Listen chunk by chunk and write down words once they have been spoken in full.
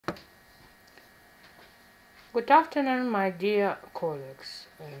Good afternoon, my dear colleagues.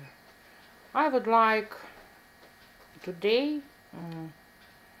 I would like today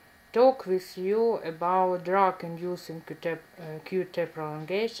talk with you about drug-induced QT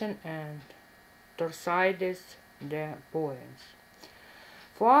prolongation and Torside de Points.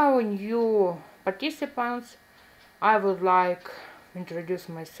 For our new participants, I would like to introduce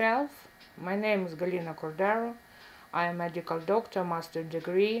myself. My name is Galina Cordero. I am a medical doctor, master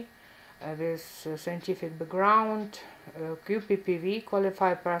degree with scientific background, QPPV,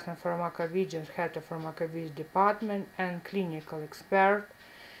 qualified person pharmacovigilance, head of pharmacovigilance department, and clinical expert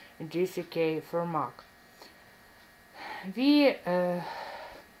in GCK Pharmac. We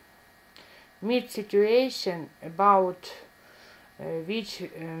meet situation about which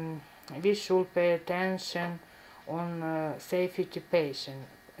we should pay attention on safety patient.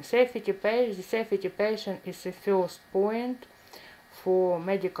 The safety patient is the first point for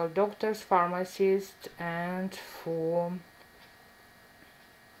medical doctors, pharmacists, and for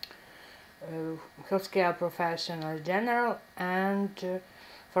healthcare professionals general and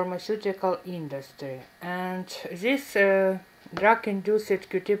pharmaceutical industry. And this drug-induced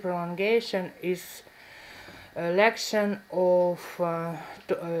QT prolongation is a lection of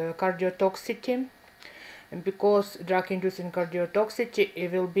cardiotoxicity. And because drug-induced cardiotoxicity,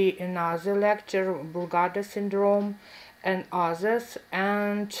 it will be another lecture, Brugada syndrome and others,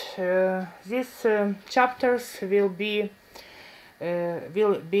 and these chapters will be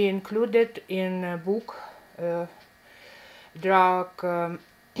included in a book, drug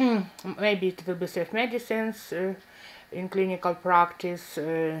maybe it will be safe medicines in clinical practice,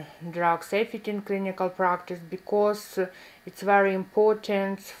 drug safety in clinical practice, because it's very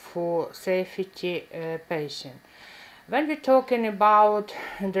important for safety patient. When we're talking about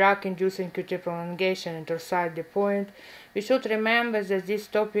drug-induced QT prolongation and Torside de Points, we should remember that this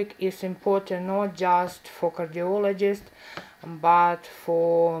topic is important not just for cardiologists, but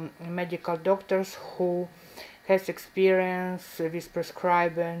for medical doctors who has experience with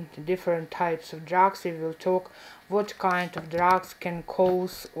prescribing different types of drugs. We will talk what kind of drugs can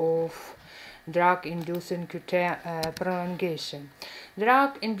cause of drug-induced QT prolongation.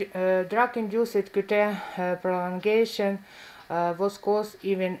 Drug-induced QT prolongation was caused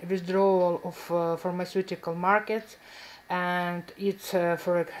even withdrawal of pharmaceutical markets, and it's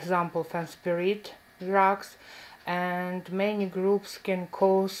for example fenspirit drugs, and many groups can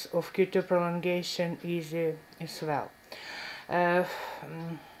cause of QT prolongation easy as well.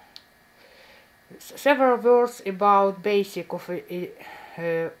 Several words about basic of a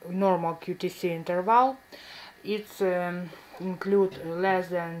normal QTC interval. It's include less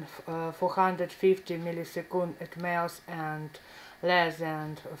than 450 milliseconds at males and less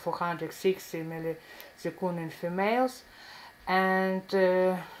than 460 milliseconds in females, and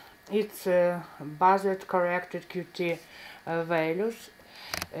it's based corrected QT values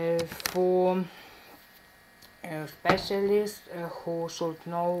for specialists who should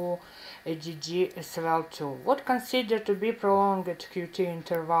know AGG as well too. What considered to be prolonged QT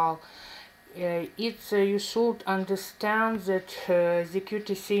interval? You should understand that the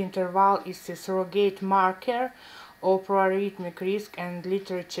QTC interval is a surrogate marker of proarrhythmic risk, and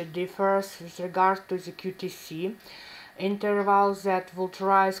literature differs with regard to the QTC intervals that would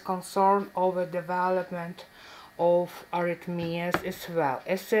raise concern over development of arrhythmias as well.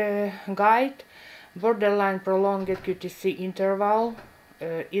 As a guide, borderline prolonged QTC interval,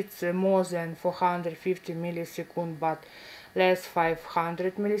 it's more than 450 milliseconds but less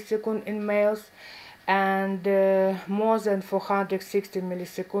 500 milliseconds in males, and more than 460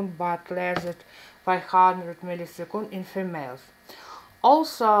 milliseconds but less than 500 milliseconds in females.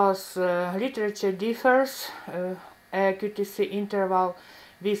 Also, literature differs. A QTC interval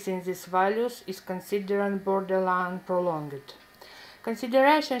within these values is considered borderline prolonged.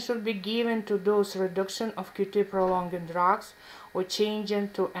 Consideration should be given to dose reduction of QT prolonging drugs or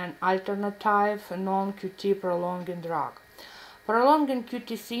changing to an alternative non-QT prolonging drug. Prolonging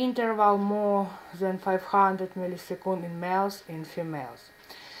QTC interval more than 500 milliseconds in males and females.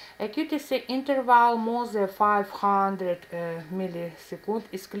 A QTC interval more than 500 milliseconds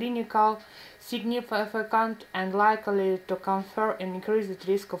is clinical significant and likely to confer an increased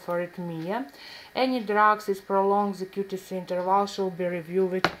risk of arrhythmia. Any drugs that prolong the QTC interval should be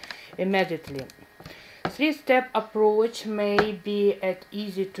reviewed immediately. Three-step approach may be an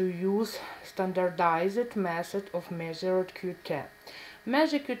easy-to-use standardized method of measured QT.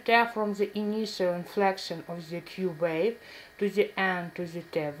 Measure QT from the initial inflection of the Q wave to the end to the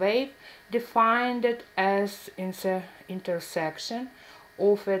T wave, defined as in the intersection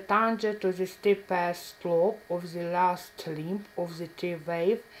of a tangent to the steepest slope of the last limb of the T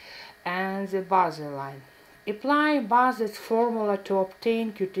wave and the baseline. Apply Baz's formula to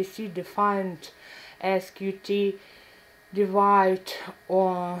obtain QTC defined as QT divide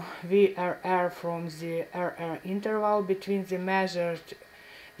on VRR from the RR interval between the measured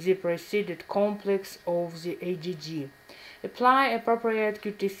the preceded complex of the AGG. Apply appropriate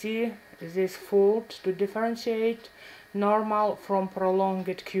QTC this fold to differentiate normal from prolonged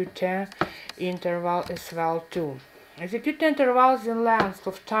QT interval as well too. The QT interval is the length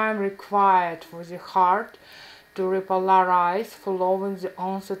of time required for the heart to repolarize following the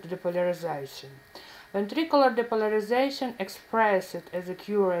onset of depolarization. Ventricular depolarization expressed as a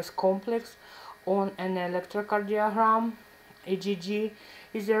curious complex on an electrocardiogram AGG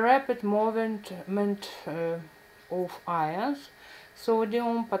is a rapid movement of ions,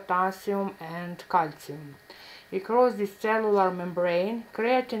 sodium, potassium and calcium, across the cellular membrane,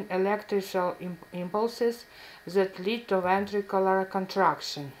 creating electrical impulses that lead to ventricular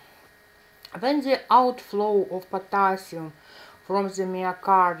contraction. When the outflow of potassium from the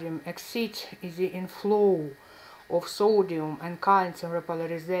myocardium exceeds the inflow of sodium and calcium,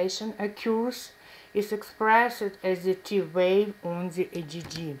 repolarization occurs, is expressed as the T wave on the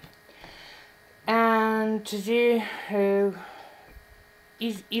AGG. And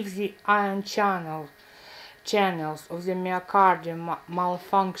if the ion channels of the myocardium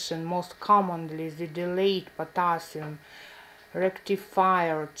malfunction, most commonly the delayed potassium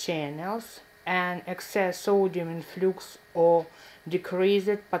rectifier channels, and excess sodium influx or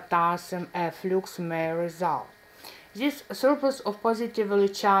decreased potassium efflux may result. This surplus of positively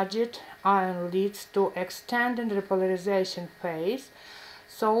charged ion leads to extended repolarization phase,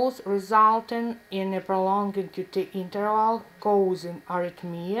 thus resulting in a prolonged QT interval, causing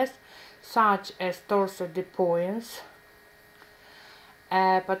arrhythmias such as Torside de Points,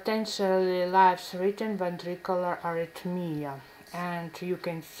 a potentially life-threatening ventricular arrhythmia. And you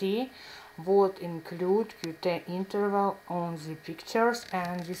can see what include QT interval on the pictures,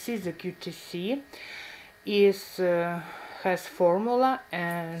 and this is the QTC has formula,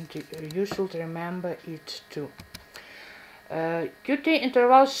 and you should remember it too. QT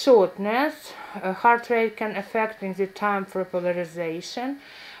interval shortness, heart rate can affect in the time for polarization.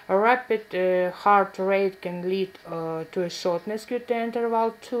 A rapid heart rate can lead to a shortness QT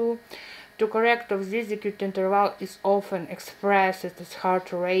interval too. To correct of this, the QT interval is often expressed as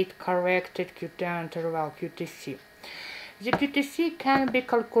heart rate corrected QT interval, QTC. The QTC can be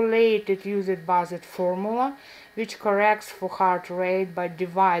calculated using Baz's formula, which corrects for heart rate by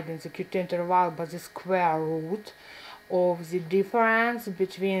dividing the QT interval by the square root of the difference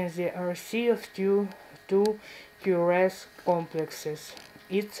between the RC of two QRS complexes.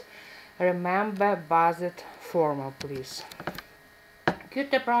 Remember Baz's formula, please.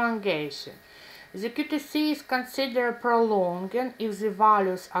 QT prolongation. The QTC is considered prolonging if the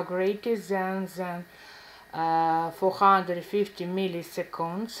values are greater than 450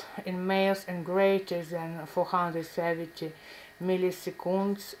 milliseconds in males and greater than 470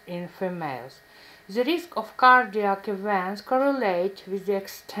 milliseconds in females. The risk of cardiac events correlate with the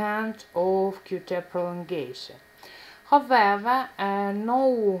extent of QT prolongation. However,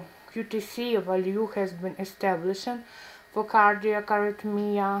 no QTC value has been established for cardiac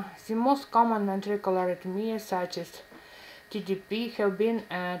arrhythmia. The most common ventricular arrhythmias, such as TDP, have been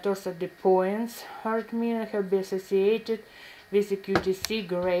Torside de Points arrhythmia, have been associated with a QTC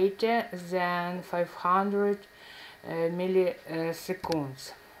greater than 500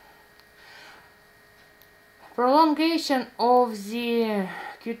 milliseconds. Prolongation of the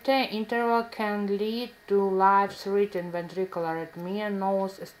QT interval can lead to life-threatening ventricular arrhythmia known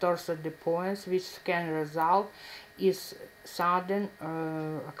as Torside de Points, which can result in sudden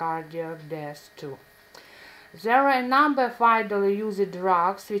cardiac death too. There are a number of widely used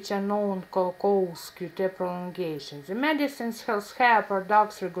drugs which are known to cause QT prolongation. The Medicines Healthcare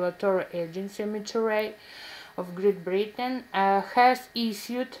Products Regulatory Agency (MHRA) of Great Britain has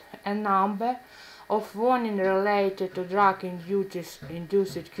issued a number of warnings related to drug-induced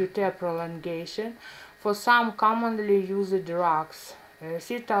QT prolongation for some commonly used drugs: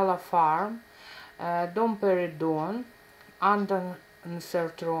 citalopram, domperidone,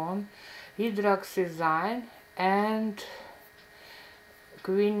 ondansetron, hydroxyzine, and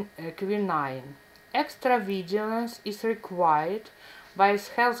quinine. Extra vigilance is required by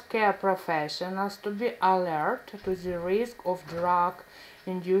healthcare professionals to be alert to the risk of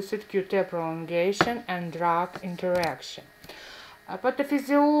drug-induced QT prolongation and drug interaction.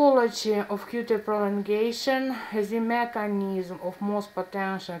 Pathophysiology of QT prolongation, the mechanism of most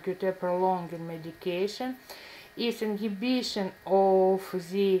potential QT prolonging medication is inhibition of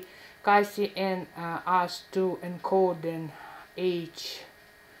the KCNH2 encoding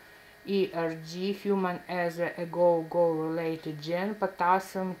ERG, human as a go-go related gene,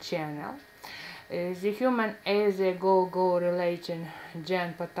 potassium channel. The human as a go-go related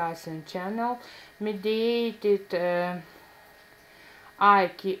gene potassium channel mediated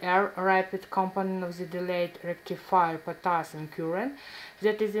IKR, rapid component of the delayed rectifier potassium current,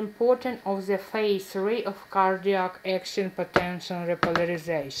 that is important of the phase 3 of cardiac action potential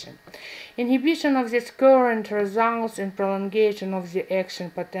repolarization. Inhibition of this current results in prolongation of the action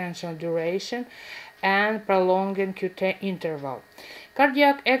potential duration and prolonging QT interval.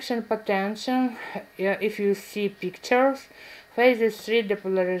 Cardiac action potential, if you see pictures, phase 3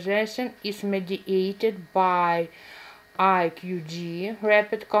 depolarization is mediated by IQG,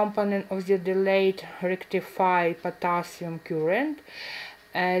 rapid component of the delayed rectified potassium current.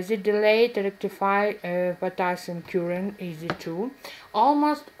 The delayed rectified potassium current is 2.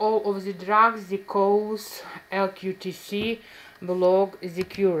 Almost all of the drugs that cause LQTC block the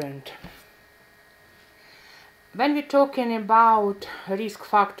current. When we're talking about risk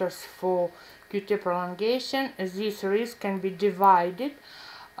factors for QT prolongation, this risk can be divided.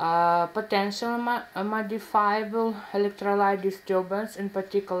 Potential modifiable electrolyte disturbance, in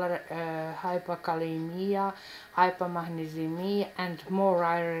particular hypokalemia, hypomagnesemia, and more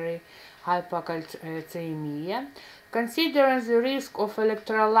rarely hypocalcemia. Considering the risk of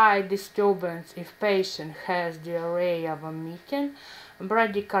electrolyte disturbance if patient has diarrhea, vomiting,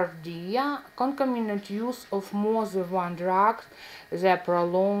 bradycardia, concomitant use of more than one drug that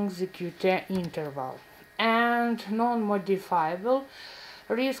prolongs the QT interval, and non-modifiable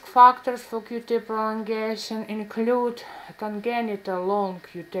risk factors for QT prolongation include congenital long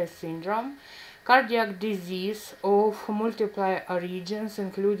QT syndrome, cardiac disease of multiple origins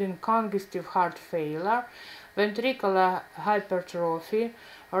including congestive heart failure, ventricular hypertrophy,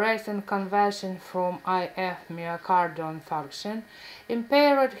 recent conversion from IF myocardial infarction,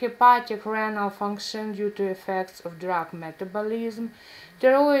 impaired hepatic renal function due to effects of drug metabolism,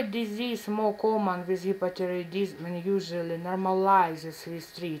 thyroid disease more common with hypothyroidism and usually normalizes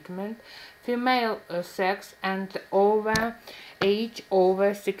with treatment, female sex, and age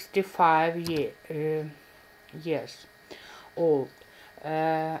over 65 years old.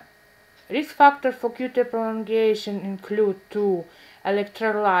 Risk factors for QT prolongation include 2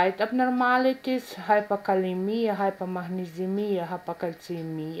 electrolyte abnormalities, hypokalemia, hypomagnesemia,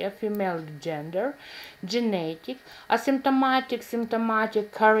 hypocalcemia, female gender, genetic, asymptomatic,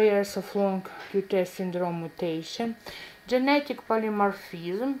 symptomatic carriers of long QT syndrome mutation, genetic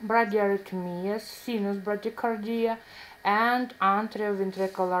polymorphism, bradyarrhythmias, sinus bradycardia, and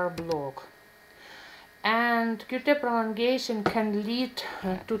atrioventricular block. And QT prolongation can lead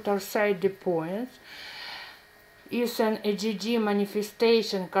to Torside de Points. Is an EGG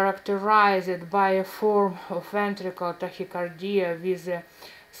manifestation characterized by a form of ventricular tachycardia with a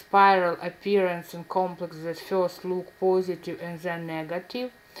spiral appearance and complex that first look positive and then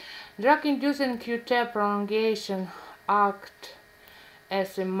negative. Drug-induced QT prolongation act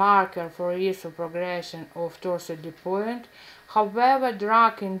as a marker for risk of progression of Torside de Points. However,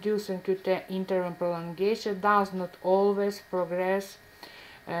 drug-induced QT interval prolongation does not always progress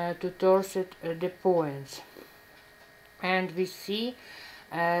to Torside de Points. And we see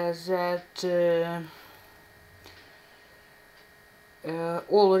that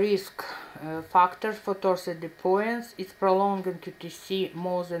all risk factors for Torside de Points is prolonging QTC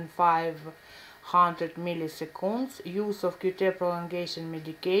more than 500 milliseconds, use of QT prolongation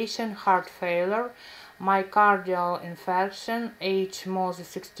medication, heart failure, myocardial infarction, age more than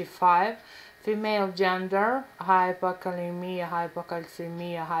 65, female gender, hypokalemia,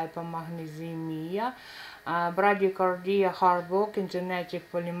 hypocalcemia, hypomagnesemia, bradycardia, heart block, and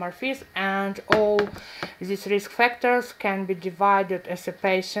genetic polymorphism, and all these risk factors can be divided as a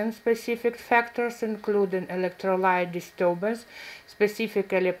patient-specific factors, including electrolyte disturbance,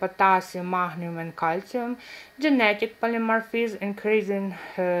 specifically potassium, magnesium, and calcium, genetic polymorphism, increasing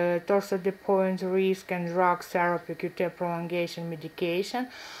Torside de Points risk, and drug therapy, QT prolongation medication.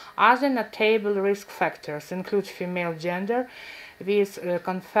 Other notable risk factors include female gender, which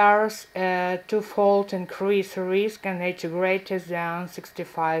confers a twofold increased risk and age greater than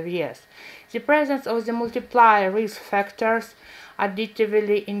 65 years. The presence of the multiplier risk factors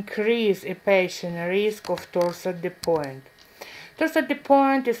additively increase a patient's risk of Torside de Points. Torside de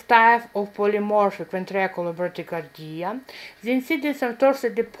Points is type of polymorphic ventricular bradycardia. The incidence of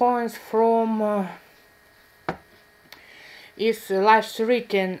Torside de Points from is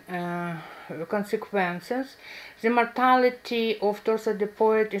life-threatening consequences. The mortality of Torside de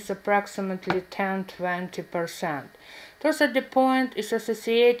Points is approximately 10–20%. Torside de Points is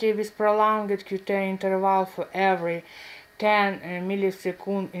associated with prolonged QT interval for every 10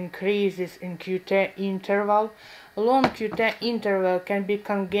 millisecond increases in QT interval. Long QT interval can be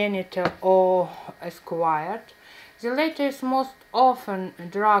congenital or acquired. The latter is most often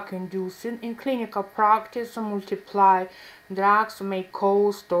drug-induced. In clinical practice, multiple drugs may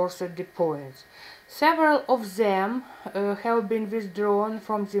cause torside de points. Several of them have been withdrawn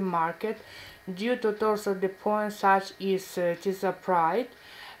from the market due to torside de points such as tizapride,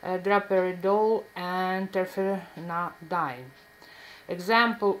 droperidol, and terfenadine.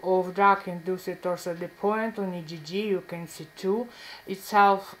 Example of drug-induced torside de point on EGG, you can see two. It's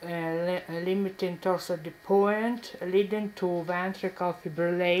self-limiting torside de point leading to ventricular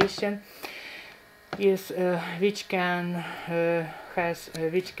fibrillation, which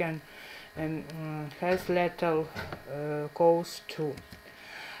has lethal cause too.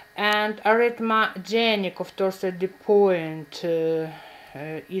 And arrhythmogenic of torsade de point,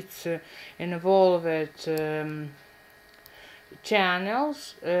 it's involved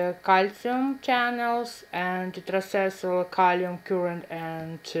channels, calcium channels, and intracellular kalium current,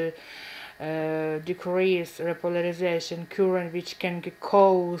 and decrease repolarization current, which can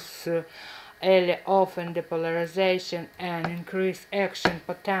cause early often depolarization and increase action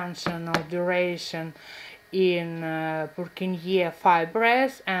potential or duration in Purkinje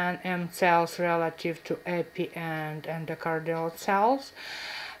fibers and M cells relative to epi and endocardial cells.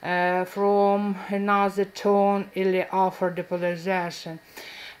 From another tone, early offer depolarization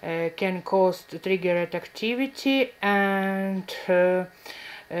can cause triggered activity and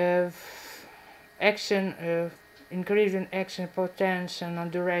increasing action potential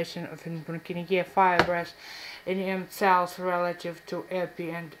and duration of Purkinje fibers in M cells relative to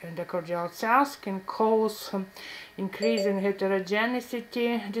epi and endocardial cells can cause increasing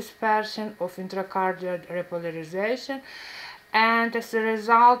heterogeneity, dispersion of intracardial repolarization, and as a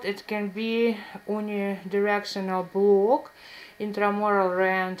result it can be unidirectional block intramural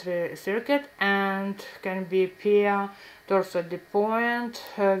reentry circuit and can be peer torsade de point,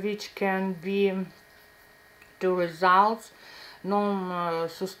 which can be two results: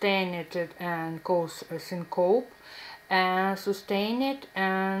 non-sustained and cause syncope, and sustained,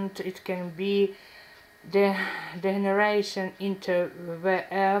 and it can be the degeneration into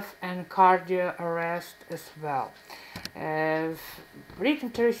VF and cardio arrest as well.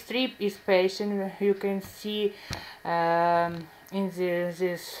 Written strip is patient, you can see in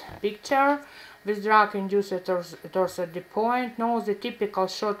this picture, with drug-induced torsade de point. Note the typical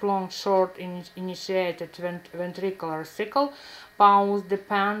short-long short initiated ventricular cycle,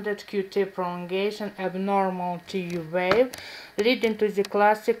 pulse-dependent QT prolongation, abnormal TU wave, leading to the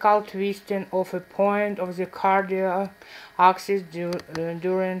classical twisting of a point of the cardiac axis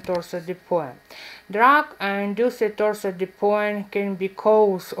during torsade de point. Drug-induced torsade de point can be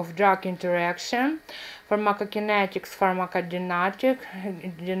cause of drug interaction, pharmacokinetics,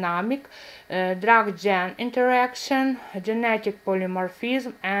 pharmacodynamic, drug-gen interaction, genetic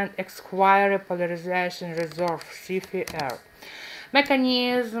polymorphism, and acquired polarization reserve (CFR).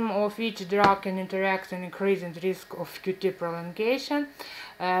 Mechanism of each drug can interact and increasing risk of QT prolongation.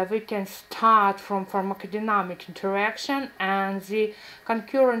 We can start from pharmacodynamic interaction and the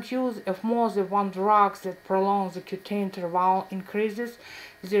concurrent use of more than one drug that prolongs the QT interval increases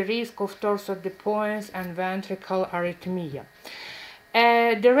the risk of torsade de points and ventricular arrhythmia.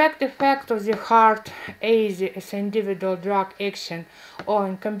 A direct effect of the heart either as individual drug action or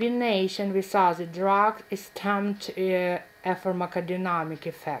in combination with other drugs is termed a pharmacodynamic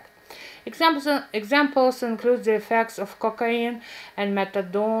effect. Examples include the effects of cocaine and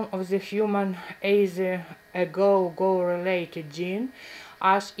methadone of the human either a GO related gene,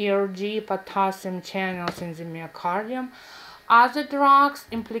 as ERG potassium channels in the myocardium. Other drugs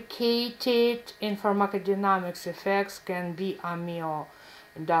implicated in pharmacodynamics effects can be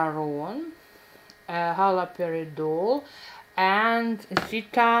amiodarone, haloperidol, and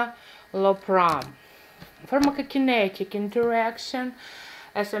citalopram. Pharmacokinetic interaction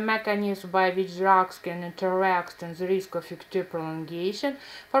as a mechanism by which drugs can interact and the risk of QT prolongation.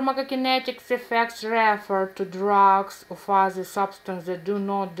 Pharmacokinetics effects refer to drugs of other substances that do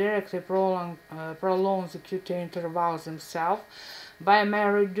not directly prolong the QT intervals themselves, but may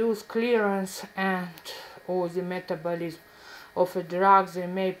reduce clearance and or the metabolism of a drug. They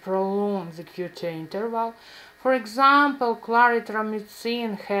may prolong the QT interval. For example,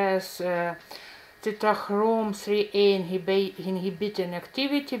 clarithromycin has tetrachrome 3A inhibiting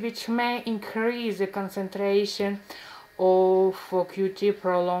activity, which may increase the concentration of QT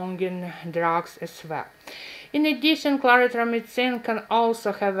prolonging drugs as well. In addition, clarithromycin can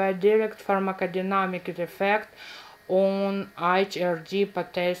also have a direct pharmacodynamic effect on HRG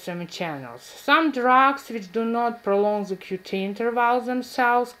potassium channels. Some drugs which do not prolong the QT interval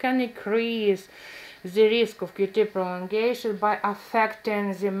themselves can increase the risk of QT prolongation by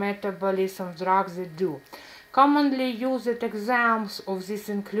affecting the metabolism of drugs that do. Commonly used examples of this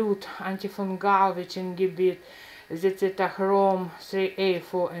include antifungal, which inhibit the cytochrome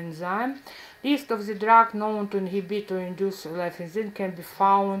 3A4 enzyme. List of the drug known to inhibit or induce lifenzyme can be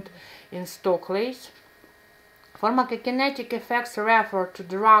found in Stockley's. Pharmacokinetic effects refer to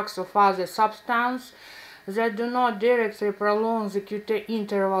drugs of other substances that do not directly prolong the QT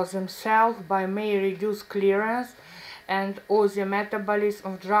interval themselves but may reduce clearance and or the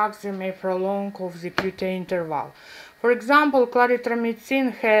metabolism of drugs that may prolong of the QT interval. For example,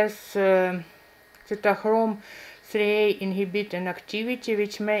 clarithromycin has cytochrome 3A inhibiting activity,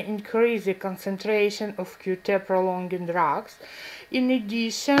 which may increase the concentration of QT prolonging drugs. In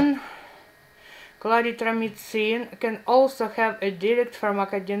addition, clarithromycin can also have a direct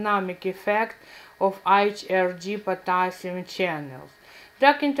pharmacodynamic effect of HRG potassium channels.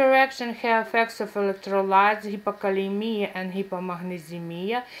 Drug interactions have effects of electrolytes, hypokalemia and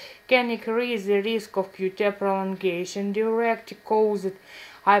hypomagnesemia, can increase the risk of QT prolongation. Direct-caused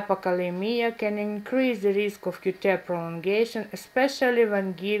hypokalemia can increase the risk of QT prolongation, especially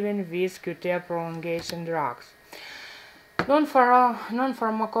when given with QT prolongation drugs.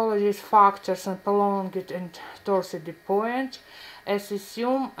 Non-pharmacologic factors and prolonged and Torside de Points, as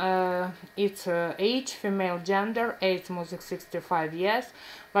assume its age, female gender, age more than 65 years,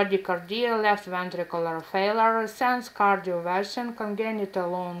 bradycardia, left ventricular failure, sense cardioversion,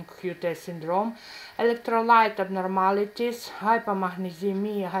 congenital long QT syndrome, electrolyte abnormalities,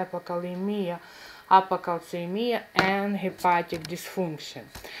 hypomagnesemia, hypokalemia, hypocalcemia, and hepatic dysfunction.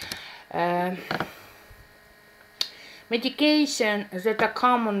 Medications that are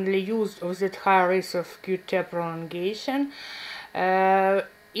commonly used with high risk of QT prolongation,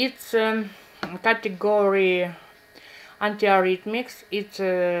 it's category antiarrhythmics. It's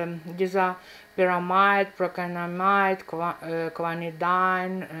disopyramide, procainamide,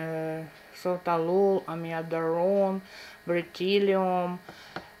 quinidine, sotalol, amiodarone, beryllium,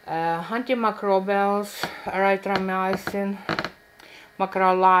 antimicrobials, erythromycin,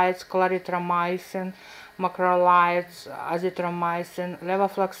 macrolides, clarithromycin, macrolides, azithromycin,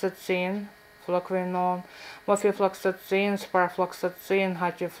 levofloxacin, fluoquinone, mofifloxacin, sparfloxacin,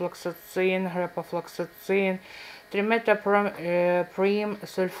 hatifloxacin, repofloxacin, trimethoprim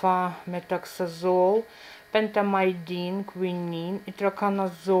sulfamethoxazole, pentamidine, quinine,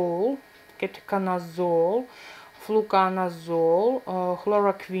 itraconazole, ketoconazole, fluconazole,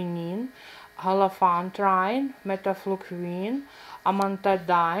 chloroquine, halofantrine, metafluquine,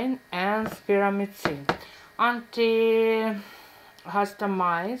 amantadine, and spiramycin.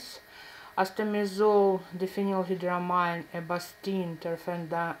 Antihistamines, astamizole, diphenylhydramine, ebastine,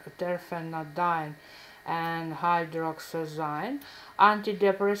 terfenadine, and hydroxyzine.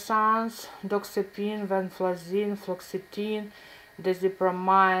 Antidepressants, doxepin, venflazine, fluoxetine,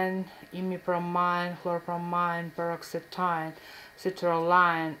 desipramine, imipramine, chloropramine, paroxetine,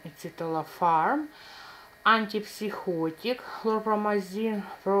 citrulline, citalopram. Antipsychotic, chlorpromazine,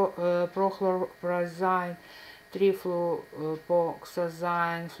 prochlorperazine,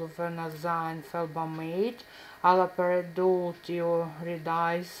 trifluoxazine, fluphenazine, felbamate, haloperidol,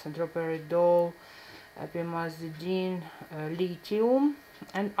 thioridase, droperidol, pimazidine, lithium,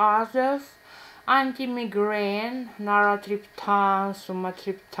 and others. Anti-migraine, naratriptan,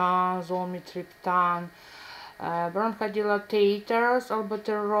 sumatriptan, zolmitriptan, bronchodilatators,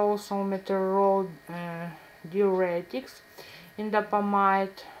 albuterol, salmeterol, diuretics,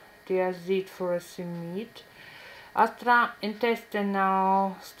 indapamide, thiazide, furosemide,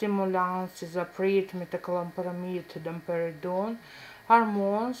 extraintestinal stimulants, izoprid, metoclopramide, domperidone,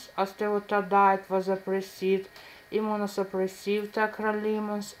 hormones, osteotodite, vasopressin, immunosuppressive,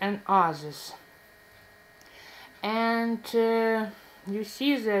 tacrolimus, and others. And you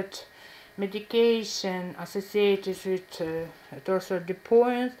see that medication associated with Torside de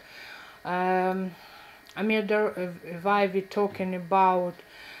Points, why we're talking about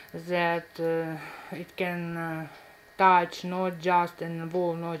that it can touch not just and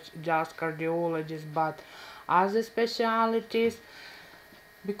involve not just cardiologists but other specialties,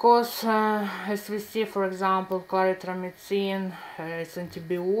 because as we see, for example, clarithromycin is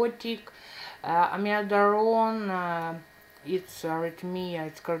antibiotic, amiodarone it's arrhythmia,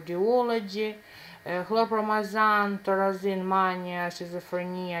 it's cardiology, chlorpromazine, taurazine, mania,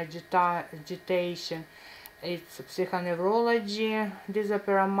 schizophrenia, agitation, it's psychoneurology,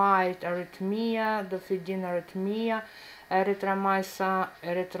 disopyramide, arrhythmia, dofidine, arrhythmia,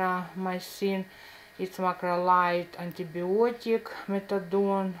 erythromycin, It's macrolide antibiotic,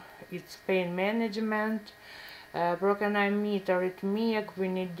 methadone, it's pain management, procainamide arrhythmia,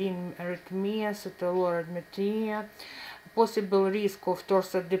 quinidine arrhythmia, cetalorhythmia, possible risk of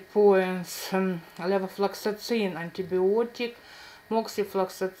Torside de Points, levofloxacin antibiotic,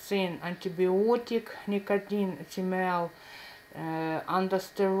 moxifloxacin antibiotic, nicotine, HML,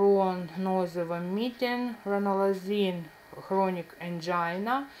 aldosterone, nausea, vomiting, ranolazine, chronic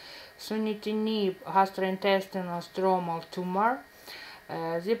angina, sunitinib, gastrointestinal stromal tumor,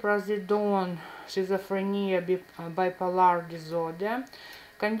 ziprasidone, schizophrenia, bipolar disorder,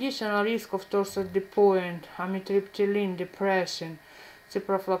 conditional risk of Torside de Points, amitriptyline, depression,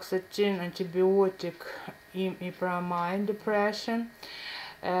 ciprofloxacin antibiotic, imipramine, depression,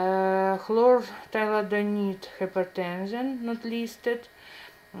 chlorothalonide, hypertension, not listed.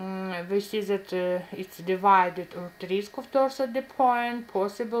 We see that it's divided at risk of Torside de Points,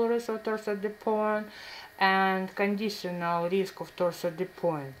 possible risk of Torside de Points, and conditional risk of Torside de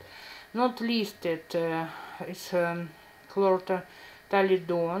Points. Not listed is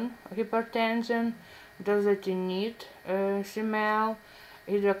chlorothalidone, hypertension, dazotinib, CML,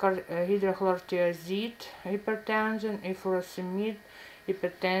 hydrochlorothiazide, hypertension, furosemide,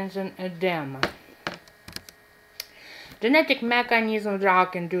 hypertension, edema. Genetic mechanism,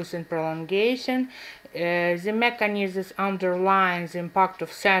 drug-induced prolongation. The mechanisms underlying the impact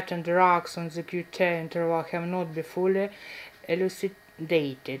of certain drugs on the QT interval have not been fully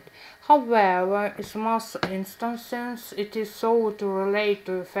elucidated. However, in most instances, it is thought to relate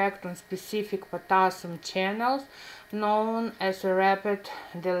to effect on specific potassium channels known as rapid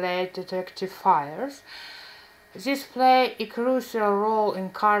delayed rectifiers. These play a crucial role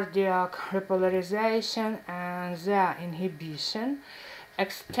in cardiac repolarization and their inhibition,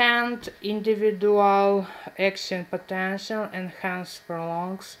 extend individual action potential, and hence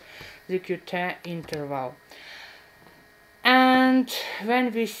prolongs the QT interval. And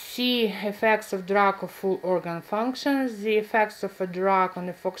when we see effects of drug on full organ functions, the effects of a drug on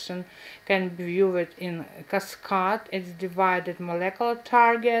a function can be viewed in cascade. It's divided molecular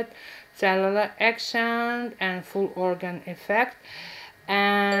target, cellular action, and full organ effect.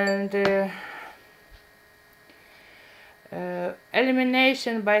 And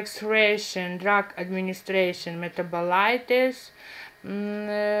elimination by excretion, drug administration, metabolites,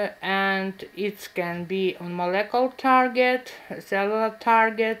 and it can be on molecular target, cellular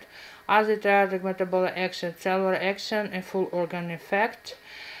target, other target, metabolic action, cellular action, and full organ effect.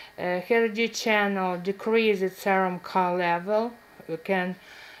 HRG channel decreases serum K level, can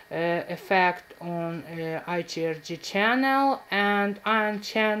effect on IgRG channel, and ion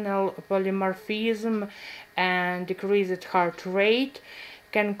channel polymorphism and decreased heart rate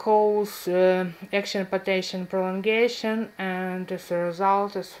can cause action potential prolongation, and as a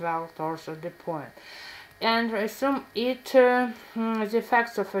result as well Torside de Points. And assume the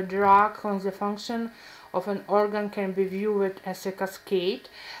effects of a drug on the function of an organ can be viewed as a cascade.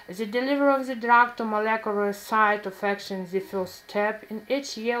 The delivery of the drug to molecular site of action is the first step. In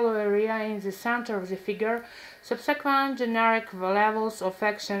each yellow area in the center of the figure, subsequent generic levels of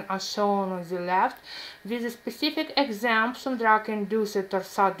action are shown on the left, with the specific examples of drug-induced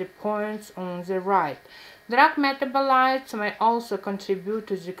Torside de Points on the right. Drug metabolites may also contribute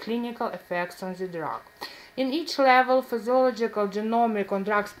to the clinical effects on the drug. In each level, physiological, genomic, and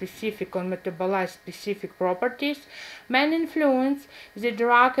drug-specific and metabolite-specific properties may influence the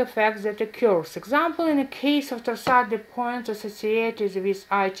drug effects that occurs. Example, in a case of Torside de Points associated with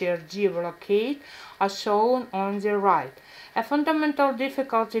IgRG blockade are shown on the right. A fundamental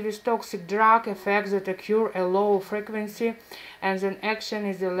difficulty with toxic drug effects that occur at low frequency and then action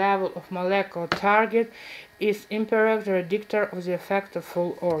is the level of molecular target is indirect predictor of the effect of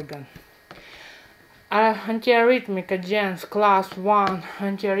full organ. Antiarrhythmic agents class 1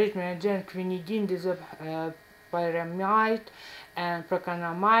 antiarrhythmic agent quinidine, diazepyramide, and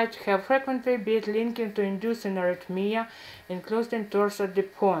procainamide have frequently been linked to inducing arrhythmia, including Torside de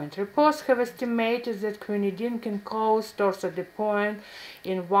Points. Reports have estimated that quinidine can cause Torside de Points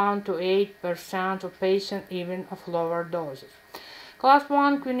in 1 to 8% of patients, even of lower doses. Class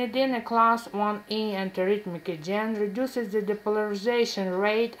 1 quinidine, a class 1E antiarrhythmic agent, reduces the depolarization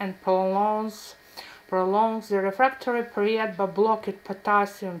rate and prolongs the refractory period by blocking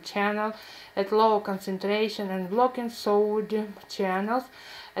potassium channel at low concentration and blocking sodium channels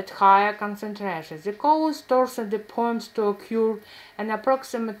at higher concentrations. The cause Torside de Points to occur in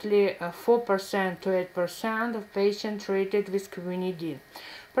approximately 4% to 8% of patients treated with quinidine.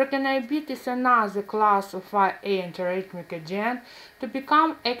 Procainamide is another class of IA antiarrhythmic agent. To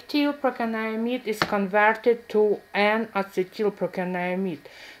become active, procainamide is converted to N-acetylprocainamide.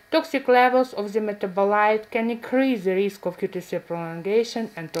 Toxic levels of the metabolite can increase the risk of QTc prolongation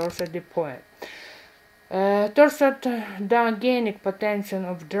and torside de points. Torsade potential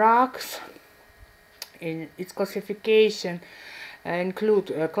of drugs in its classification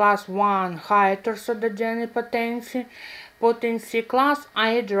include class 1 high torsade potency. Class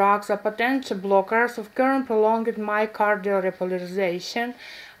A drugs are potential blockers of current prolonged myocardial repolarization,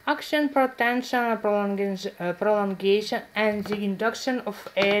 action potential prolongation, and the induction of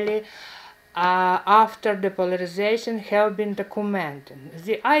early after depolarization have been documented.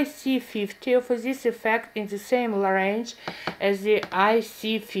 The IC50 offers this effect in the same range as the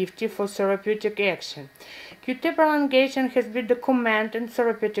IC50 for therapeutic action. QT prolongation has been documented in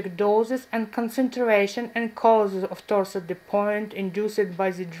therapeutic doses and concentration and causes of torsade de points induced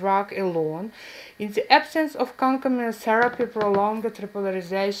by the drug alone. In the absence of concomitant therapy, prolonged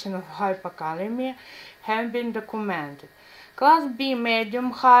repolarization of hypokalemia have been documented. Class B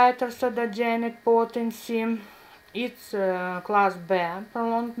medium high torsade potency. It's class B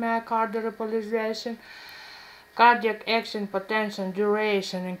prolonged myocardial repolarization, cardiac action potential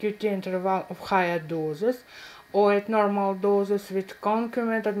duration and QT interval of higher doses or at normal doses with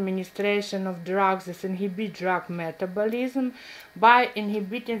concomitant administration of drugs that inhibit drug metabolism by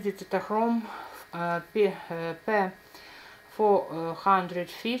inhibiting the cytochrome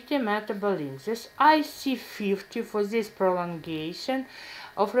P450 metabolism. This IC50 for this prolongation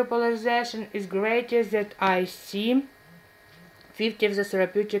of repolarization is greater than IC50 of the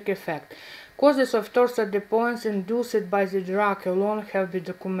therapeutic effect. Causes of torsade de points induced by the drug alone have been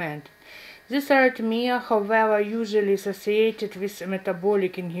documented. This arrhythmia, however, usually associated with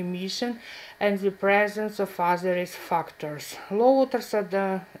metabolic inhibition and the presence of other risk factors. Low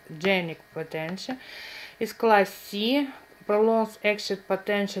torsadogenic potential is class C, prolonged action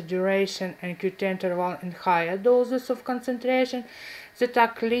potential duration and QT interval in higher doses of concentration that are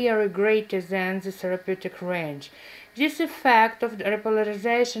clearly greater than the therapeutic range. This effect of the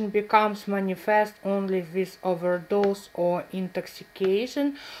repolarization becomes manifest only with overdose or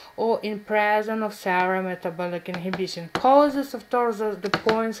intoxication or in presence of severe metabolic inhibition. Causes of torsade de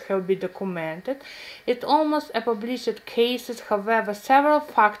points have been documented. In almost published cases, however, several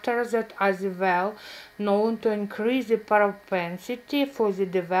factors that are well known to increase the propensity for the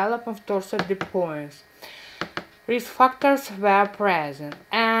development of torsade de points. Risk factors were present,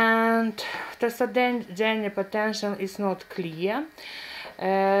 and torsade potential is not clear.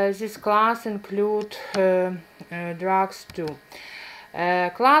 This class includes drugs too.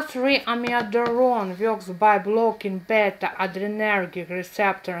 Class 3 amiodarone works by blocking beta-adrenergic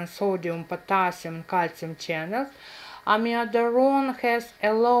receptor and sodium, potassium, and calcium channels. Amiodarone has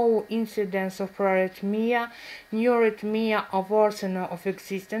a low incidence of proarrhythmia, neurarrhythmia, or worsening of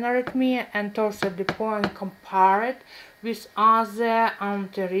existing arrhythmia, and torsade de points compared with other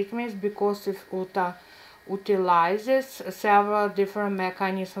antiarrhythmics because it utilizes several different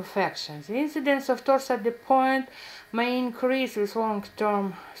mechanisms of action. The incidence of torsade de points may increase with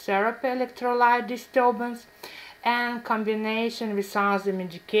long-term therapy, electrolyte disturbance, and combination with other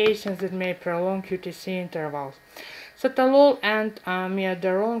medications that may prolong QTc intervals. Sotalol and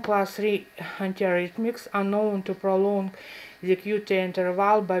amiodarone class 3 antiarrhythmics are known to prolong the QT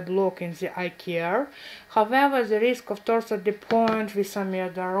interval by blocking the IKR. However, the risk of torsade de points with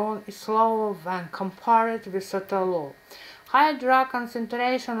amiodarone is lower when compared with sotalol. High drug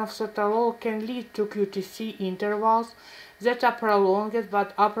concentration of sotalol can lead to QTc intervals that are prolonged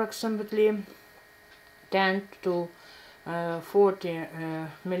but approximately 10 to 40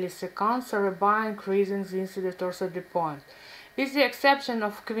 milliseconds, thereby increasing the incidence of torsade de points. With the exception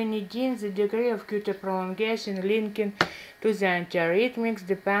of quinidine, the degree of QT prolongation linking to the antiarrhythmics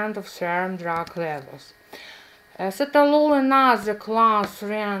depends on serum drug levels. Sotalol, another class 3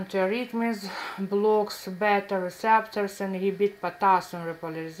 antiarrhythmics, blocks beta receptors and inhibits potassium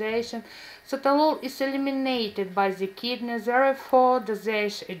repolarization. Sotalol is eliminated by the kidney, therefore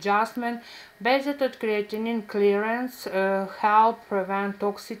dosage adjustment based on creatinine clearance help prevent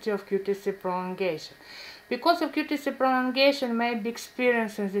toxicity of QTc prolongation. Because of QTc prolongation may be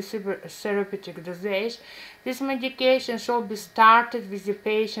experienced in the therapeutic dosage, this medication should be started with the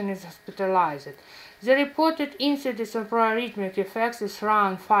patient is hospitalized. The reported incidence of proarrhythmic effects is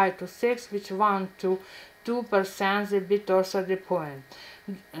around 5 to 6, which 1 to 2% the bit torsade de points.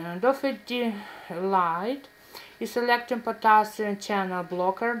 Dofetilide is selective potassium channel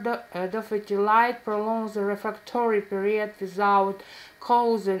blocker. Dofetilide prolongs the refractory period without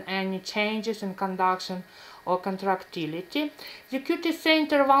causing any changes in conduction or contractility. The QTC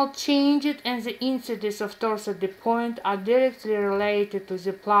interval changed and the incidence of torside de point are directly related to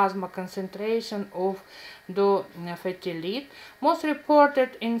the plasma concentration of the fatty lead. Most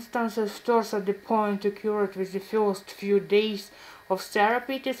reported instances of torside de point occurred with the first few days of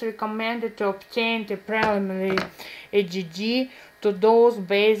therapy. It is recommended to obtain a preliminary EGG to dose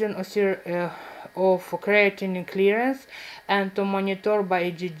based on of creatinine clearance and to monitor by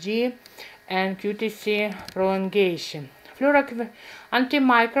EGG and QTC prolongation.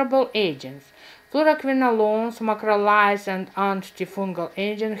 Antimicrobial agents. Fluoroquinolones, macrolides, and antifungal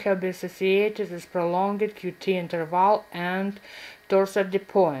agents have been associated with prolonged QT interval and torside de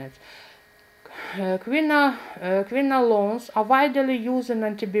points. Quinolones are widely used as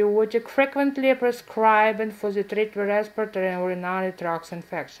antibiotic, frequently prescribed for the treatment of respiratory and urinary tract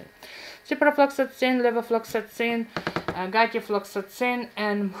infection. Ciprofloxacin, levofloxacin, gatifloxacin,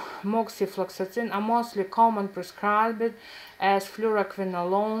 and moxifloxacin are mostly common prescribed as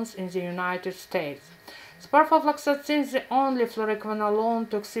fluoroquinolones in the United States. Sparfloxacin, the only fluoroquinolone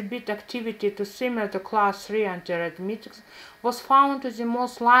to exhibit activity similar to class 3 antiarrhythmics, was found to be the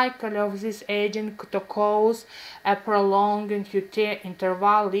most likely of this agent to cause a prolonged QT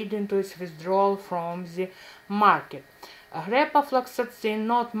interval leading to its withdrawal from the market. Repafloxacin,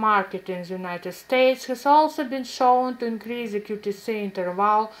 not marketed in the United States, has also been shown to increase the QTC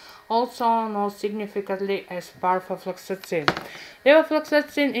interval, also not significantly as sparfloxacin.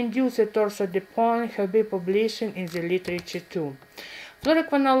 Levofloxacin-induced torside de point have been published in the literature too.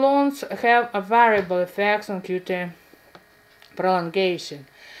 Fluoroquinolones have a variable effects on QT prolongation.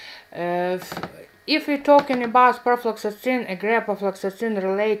 If we're talking about sparfloxacin and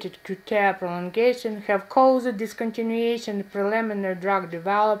grapafloxacin-related QT prolongation have caused discontinuation in preliminary drug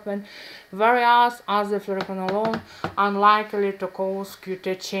development, whereas other fluoroquinolones are unlikely to cause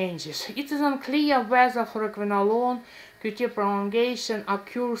QT changes. It is unclear whether fluoroquinolone QT prolongation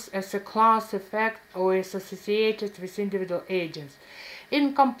occurs as a class effect or is associated with individual agents.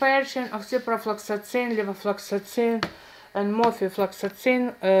 In comparison of ciprofloxacin, levofloxacin, and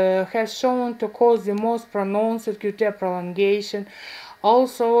mofifloxacin has shown to cause the most pronounced QT prolongation,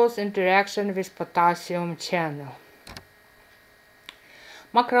 also with interaction with potassium channel.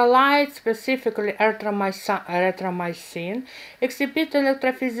 Macrolides, specifically erythromycin, exhibit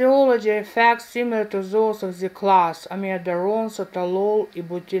electrophysiology effects similar to those of the class amiodarone, sotalol,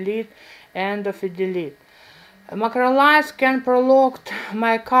 ibutylate, and dofetilide. Macrolides can prolong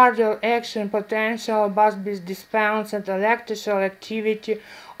myocardial action potential but dispense and electrical activity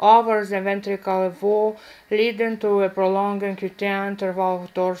over the ventricular wall, leading to a prolonged QT interval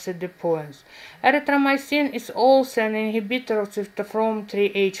of torside de points. Erythromycin is also an inhibitor of cytochrome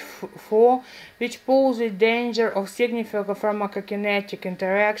 3H4, which poses danger of significant pharmacokinetic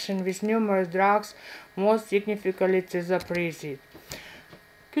interaction with numerous drugs, most significantly thiazoprizid.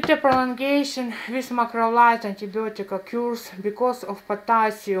 QT prolongation with macrolide antibiotic occurs because of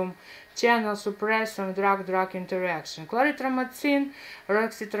potassium channel suppressor drug-drug interaction. Clarithromycin,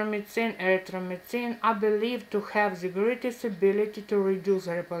 roxithromycin, erythromycin are believed to have the greatest ability to reduce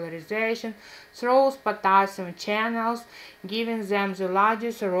repolarization through potassium channels, giving them the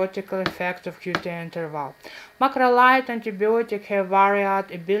largest theoretical effect of QT interval. Macrolide antibiotics have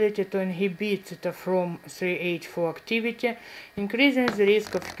varied ability to inhibit cytochrome 3H4 activity, increasing the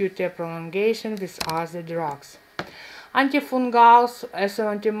risk of QT prolongation with other drugs. Antifungals as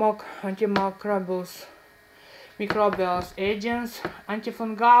antimicrobial agents.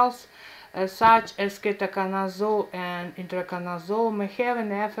 Antifungals such as ketoconazole and itraconazole may have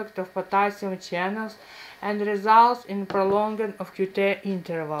an effect of potassium channels and results in prolonging of QT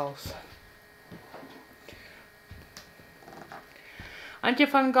intervals.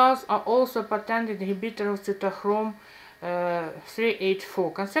 Antifungals are also potent inhibitors of cytochrome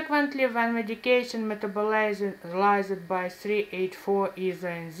 3H4. Consequently, when medication metabolized by 3H4 is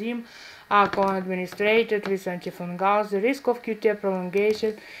an enzyme are co-administered with antifungals, the risk of QT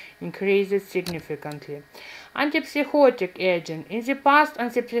prolongation increases significantly. Antipsychotic agent. In the past,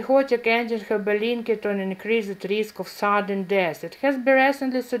 antipsychotic agents have been linked to an increased risk of sudden death. It has been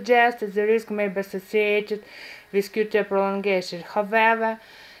recently suggested the risk may be associated with QT prolongation. However,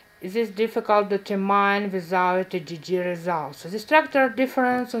 it is difficult to determine without EGG results. The structural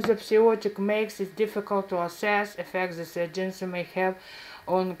difference of the psychotic makes it difficult to assess effects these agents may have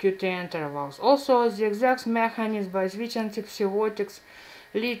on QT intervals. Also, the exact mechanism by which antipsychotics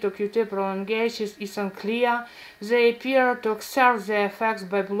lead to QT prolongation is unclear. They appear to exert their effects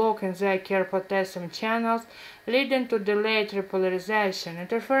by blocking the IKER potassium channels, leading to delayed repolarization.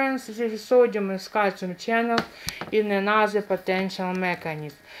 Interference with sodium and calcium channels is another potential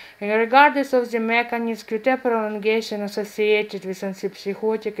mechanism. Regardless of the mechanism, QT prolongation associated with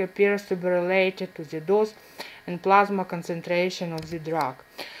antipsychotic appears to be related to the dose and plasma concentration of the drug.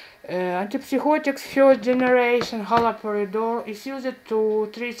 Antipsychotics first generation haloperidol is used to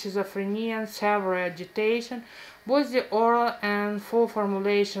treat schizophrenia and severe agitation. Both the oral and full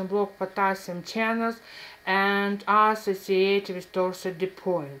formulation block potassium channels and are associated with Torside de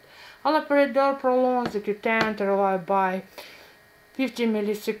Points. Haloperidol prolongs the QT interval by 50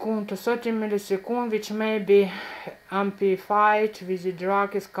 milliseconds to 30 milliseconds, which may be amplified with the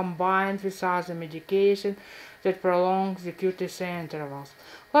drug is combined with other medication that prolong the QTC intervals.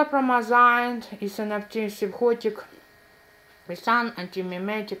 Chlorpromazine is an antipsychotic with some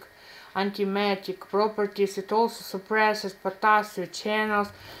antiemetic properties. It also suppresses potassium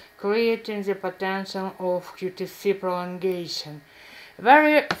channels, creating the potential of QTC prolongation.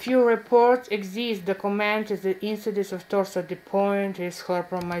 Very few reports exist documenting the incidence of Torside de Points with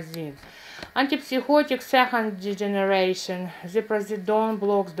chlorpromazine. Antipsychotic second generation, ziprasidone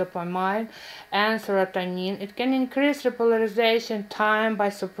blocks dopamine and serotonin. It can increase repolarization time by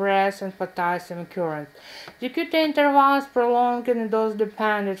suppressing potassium current. The QT interval is prolonged in a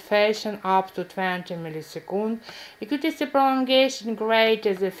dose-dependent fashion up to 20 milliseconds. The QTC prolongation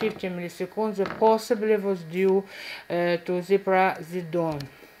greater than 50 milliseconds possibly was due to ziprasidone.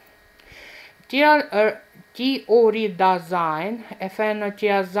 Tioridazine, a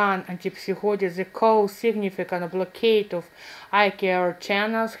phenothiazine antipsychotic, the cause significant blockade of IKR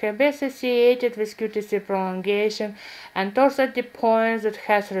channels, have been associated with QTC prolongation and Torside de Points that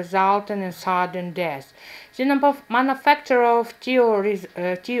has resulted in sudden death. The manufacturer of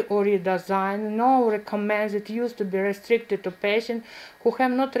tioridazine now recommends its use to be restricted to patients who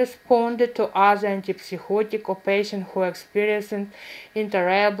have not responded to other antipsychotic or patients who experience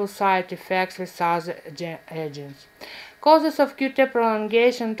intolerable side effects with other agents. Causes of QT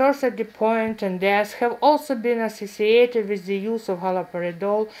prolongation, Torside de Points, and death have also been associated with the use of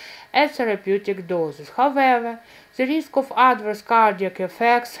haloperidol at therapeutic doses. However, the risk of adverse cardiac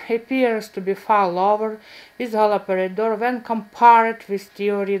effects appears to be far lower with haloperidol when compared with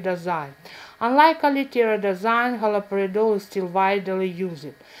tioridazine. Unlike tioridazine, haloperidol is still widely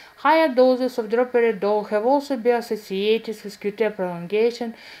used. Higher doses of droperidol have also been associated with QT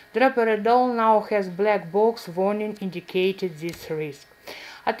prolongation. Droperidol now has black box warning indicating this risk.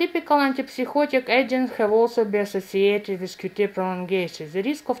 Atypical antipsychotic agents have also been associated with QT prolongation. The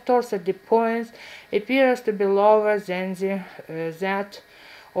risk of Torside de Points appears to be lower than that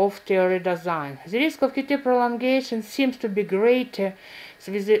of tioridazine. The risk of QT prolongation seems to be greater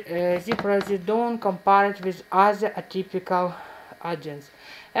with ziprasidone compared with other atypical agents.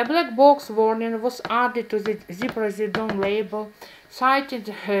 A black box warning was added to the ziprasidone label, citing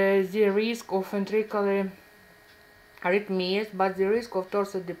the risk of ventricular arrhythmias, but the risk of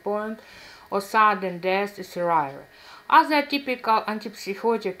Torside de Points or sudden death is rare. Other atypical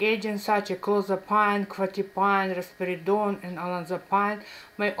antipsychotic agents such as clozapine, quetiapine, risperidone, and olanzapine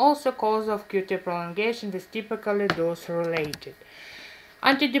may also cause of QT prolongation, with typically dose-related.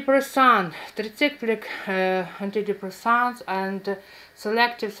 Antidepressants, tricyclic antidepressants, and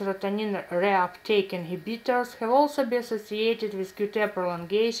selective serotonin reuptake inhibitors have also been associated with QT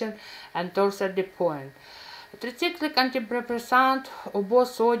prolongation and Torside de Points. Tricyclic antidepressant of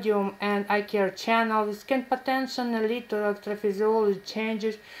both sodium and IKR channels can potentially lead to electrophysiology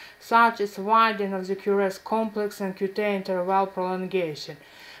changes such as widening of the QRS complex and QT interval prolongation.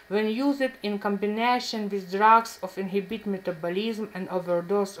 When used in combination with drugs of inhibit metabolism and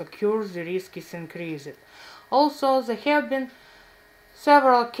overdose occurs, the risk is increased. Also, there have been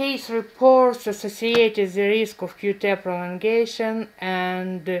several case reports associated the risk of QT prolongation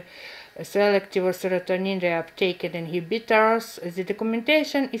and selective serotonin reuptake inhibitors. The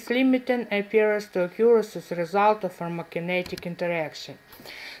documentation is limited and appears to occur as a result of pharmacokinetic interaction.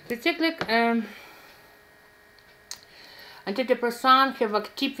 The cyclic antidepressants have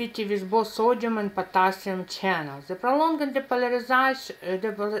activity with both sodium and potassium channels. The prolonged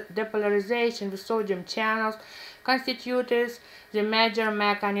depolarization with sodium channels constitutes the major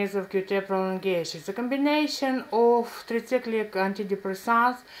mechanism of QT prolongation. The combination of tricyclic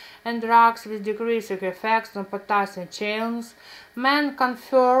antidepressants and drugs with decreasing effects on potassium channels may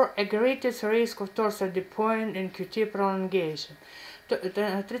confer a greatest risk of Torside de Points and QT prolongation.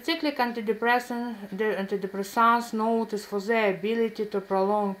 Tricyclic antidepressants noticed for their ability to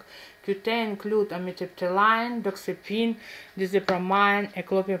prolong QT include amitriptyline, doxepin, diazepamide, and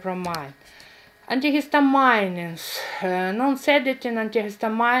clopidogrel. Antihistamines, non-sedating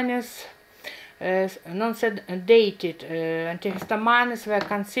antihistamines. Non-sedated antihistamines were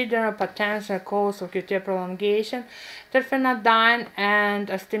considered a potential cause of QT prolongation. Terfenadine and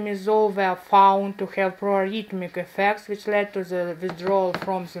estimizole were found to have pro-arrhythmic effects, which led to the withdrawal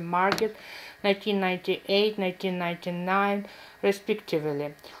from the market 1998-1999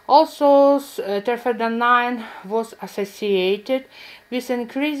 respectively. Also, terfenadine was associated with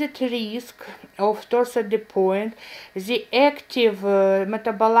increased risk of torsade de points. The active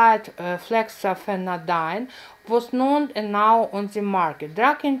metabolite flexafenadine was known and now on the market.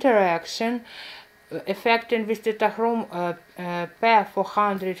 Drug interaction affecting visitochrome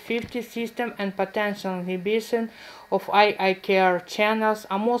P450 system and potential inhibition of IIKR channels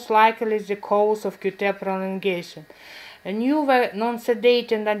are most likely the cause of QT prolongation. New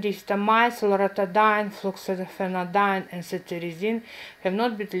non-sedating antihistamines, loratadine, fluoxetine, and cetirizine have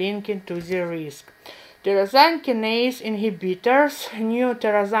not been linked to the risk. Tyrosine kinase inhibitors. New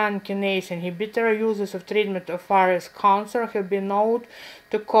tyrosine kinase inhibitor uses of treatment of various cancer have been known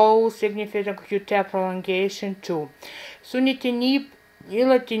to cause significant QT prolongation too. Sunitinib,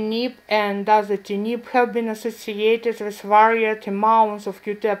 nilotinib, and dasatinib have been associated with varied amounts of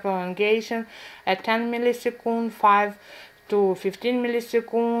QT prolongation at 10 milliseconds, 5 to 15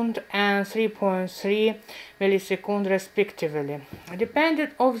 milliseconds, and 3.3 milliseconds respectively.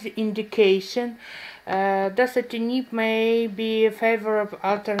 Depending on the indication, dasatinib may be a favorable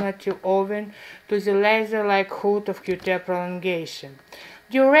alternative owing to the lesser likelihood of QT prolongation.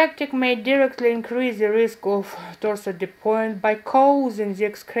 Diuretic may directly increase the risk of torsade de points by causing the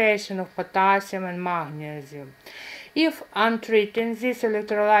excretion of potassium and magnesium. If untreated, this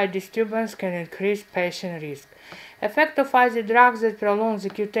electrolyte disturbance can increase patient risk. Effects of other drugs that prolong the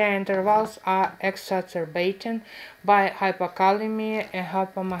QT intervals are exacerbated by hypokalemia and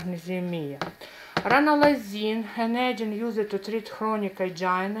hypomagnesemia. Ranolazine, an agent used to treat chronic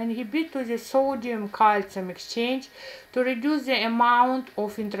angina, inhibits the sodium-calcium exchange to reduce the amount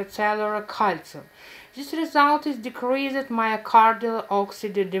of intracellular calcium. This result is decreased myocardial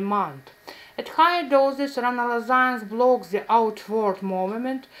oxygen demand. At higher doses, ranolazine blocks the outward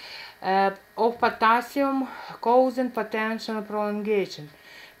movement of potassium, causing potential prolongation.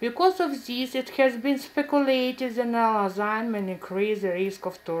 Because of this, it has been speculated that ranolazine may increase the risk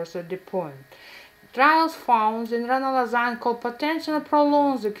of torsade de points. Trials found that ranolazine could potentially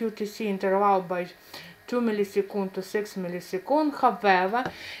prolong the QTc interval by 2 milliseconds to 6 milliseconds. However,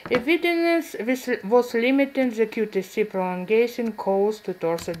 evidence was limiting the QTc prolongation caused to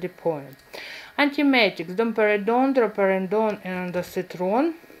torsade de points. Antiemetics, domperidone, droperidone, and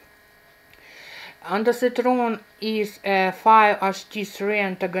ondansetron. Ondansetron is a 5-HT3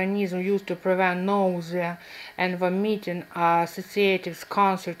 antagonism used to prevent nausea and vomiting associated with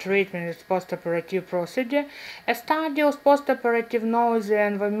cancer treatment with postoperative procedure. A study of postoperative nausea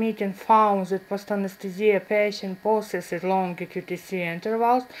and vomiting found that post-anesthesia patients possessed longer QTc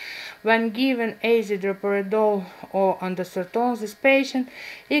intervals. When given either droperidol or ondansetron, this patient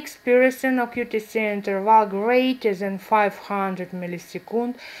experiencing a QTc interval greater than 500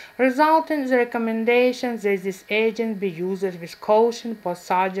 milliseconds, resulting in the recommendation that this agent be used with caution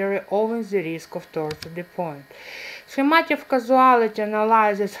post-surgery owing the risk of torsade de points. Schematic causality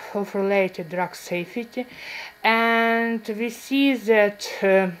analysis of related drug safety, and we see that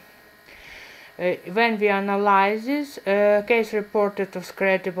when we analyze this, case reported of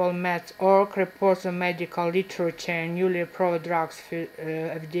credible meds.org reports the medical literature and newly approved drugs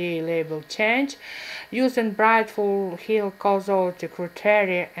FDA label change using Brightful Hill causality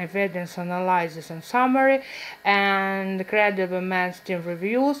criteria, evidence analysis and summary, and credible meds team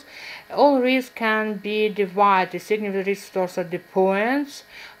reviews. All risks can be divided: significant risk torsade de points,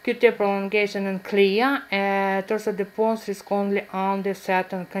 QT prolongation, and clear. Torsade de points risk only under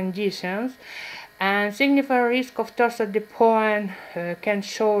certain conditions. And significant risk of torsade de points can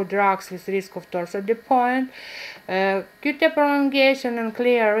show drugs with risk of torsade de points. QT prolongation and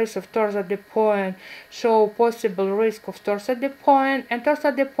clear risk of torsade de points show possible risk of torsade de points, and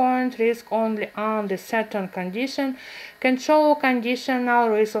torsade de points risk only under certain conditions can show conditional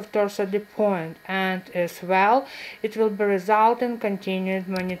risk of torsade de points, and as well it will be result in continued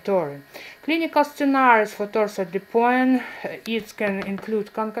monitoring. Clinical scenarios for torsade de points, it can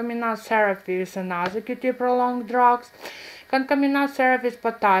include concomitant therapy with another QT prolonged drugs, concomitant therapy with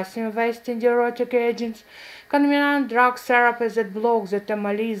potassium-wasting diuretic agents, concomitant drug therapy that blocks the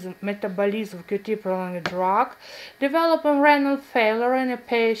metabolism of QT prolonged drug, developing renal failure in a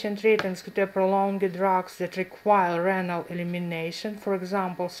patient treated with QT prolonged drugs that require renal elimination, for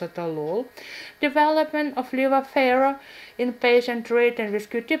example, sotalol, development of liver failure in patient treated with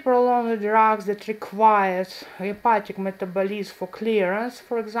QT prolonged drugs that requires hepatic metabolism for clearance,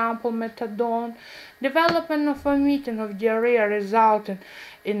 for example, methadone, development of vomiting of diarrhea resulting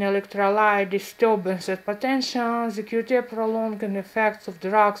in electrolyte disturbance that potential the QT prolonging effects of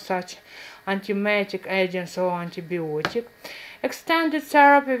drugs such antiemetic agents or antibiotic, extended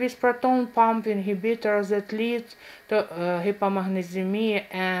therapy with proton pump inhibitors that lead to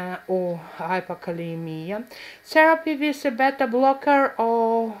hypomagnesemia or hypokalemia, therapy with a beta blocker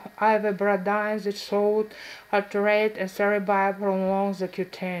or ivabradine that showed heart rate and thereby prolongs the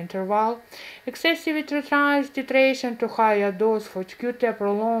QT interval, excessive titration to higher dose for QT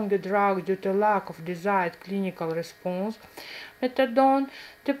prolonged drug due to lack of desired clinical response, methadone,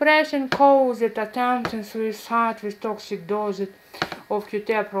 depression caused attempting suicide with toxic doses of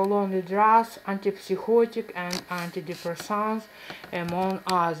QT prolonged drugs, antipsychotic and antidepressants, among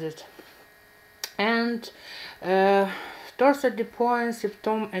others. And Torside de Points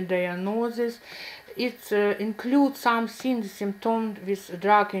symptom and diagnosis. It includes some symptoms with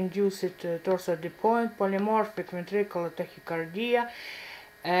drug-induced torsade de points, polymorphic ventricular tachycardia,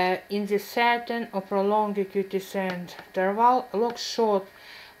 in the setting of prolonged QT interval,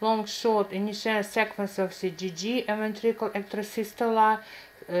 long short initial sequence of CGG, a ventricular extrasystola,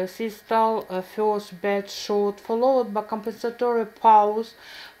 systole, first beat short, followed by compensatory pause,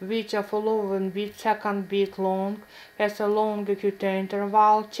 which are following beat, second beat long, has a long QT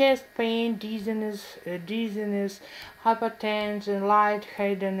interval, chest pain, dizziness, hypertension,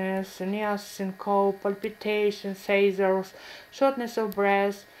 lightheadedness, near syncope, palpitation, seizures, shortness of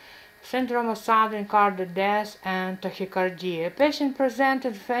breath, syndrome of sudden cardiac death, and tachycardia. A patient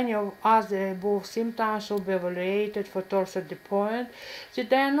presented with any of other above symptoms should be evaluated for torsade de points. The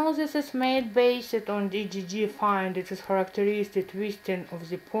diagnosis is made based on the EGG findings with characteristic twisting of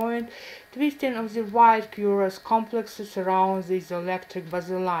the point, twisting of the white curious complexes around the isoelectric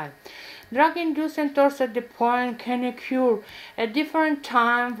basiline. Drug-induced torsade de points can occur at different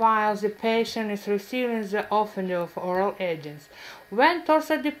times while the patient is receiving the offender of oral agents. When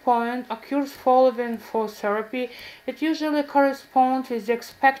torsade de points occurs following for therapy, it usually corresponds with the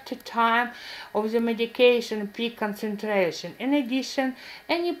expected time of the medication peak concentration. In addition,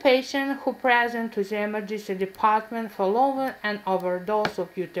 any patient who presents to the emergency department following an overdose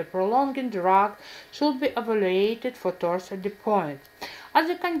of QT prolonging drug should be evaluated for torsade de points.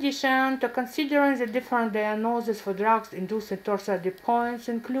 Other conditions to consider in the different diagnoses for drugs-induced torsade de points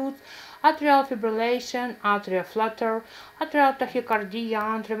include atrial fibrillation, atrial flutter, atrial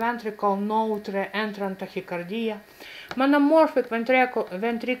tachycardia, ventricular note reentrant tachycardia, monomorphic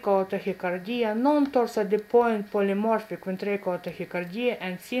ventricular tachycardia, non-torsade de points polymorphic ventricular tachycardia,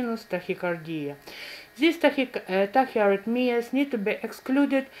 and sinus tachycardia. These tachyarrhythmias need to be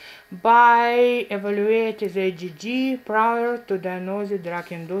excluded by evaluating the EGG prior to diagnosing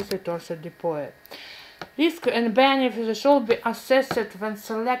drug-induced torsade de points. Risk and benefits should be assessed when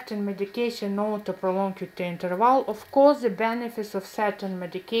selecting medication known to prolong QT interval. Of course, the benefits of certain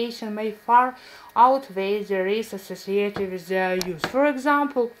medication may far outweigh the risks associated with their use. For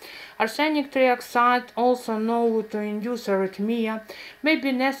example, arsenic trioxide, also known to induce arrhythmia, may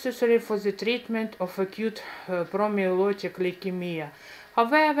be necessary for the treatment of acute promyelotic leukemia.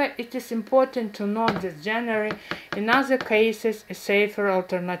 However, it is important to note that generally, in other cases, a safer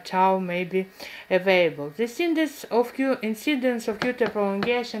alternative may be available. The incidence of QT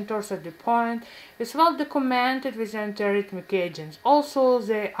prolongation torsade de points is well documented with antiarrhythmic agents. Also,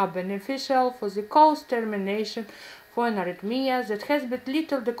 they are beneficial for the cause termination for an arrhythmia that has but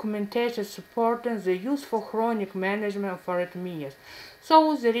little documentation supporting the use for chronic management of arrhythmias.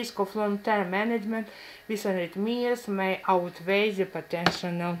 So, the risk of long-term management with arrhythmias may outweigh the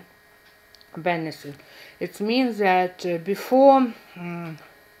potential benefit. It means that before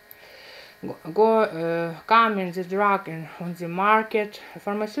coming the drug on the market,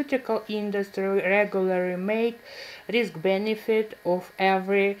 pharmaceutical industry regularly make risk-benefit of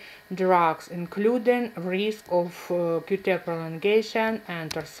every drugs, including risk of QT prolongation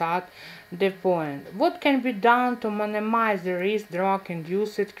and torsade de points. What can be done to minimize the risk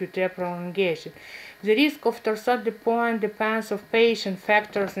drug-induced QT prolongation? The risk of torside de points depends on patient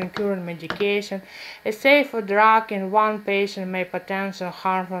factors and current medication. A safer drug in one patient may potentially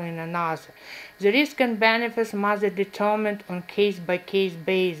harmful in another. The risk and benefits must be determined on case-by-case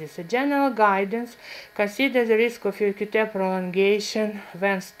basis. A general guidance: consider the risk of QT prolongation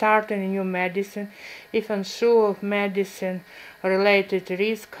when starting a new medicine. If unsure of medicine-related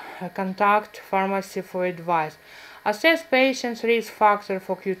risk, contact pharmacy for advice. Assess patient's risk factor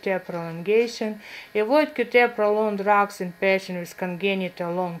for QT prolongation. Avoid QT prolonged drugs in patients with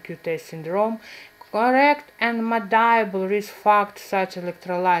congenital long QT syndrome. Correct and modifiable risk factors such as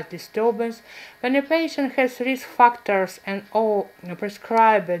electrolyte disturbance. When a patient has risk factors and or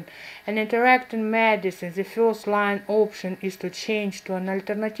prescribed and interacting medicine, the first line option is to change to an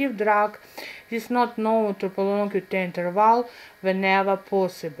alternative drug. This is not known to prolong QT interval whenever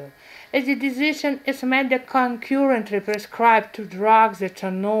possible. As the physician is concurrently prescribed two drugs that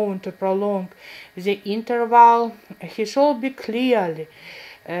are known to prolong the interval, he should be clearly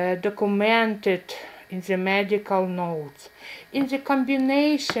documented in the medical notes. In the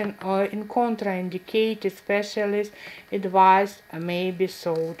combination or in contraindicated, specialist advice may be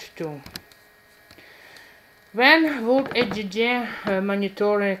sought too. When would EGG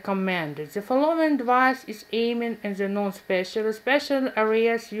monitoring recommended? The following advice is aimed at the non-specialist special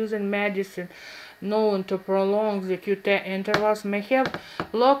areas using medicine known to prolong the QT intervals may have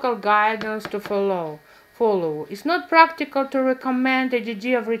local guidance to follow. It's not practical to recommend EGG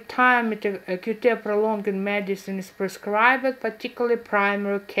every time a QT prolonging medicine is prescribed, particularly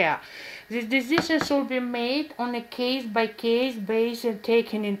primary care. This decision should be made on a case-by-case basis,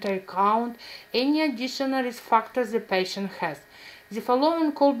 taking into account any additional risk factors the patient has. The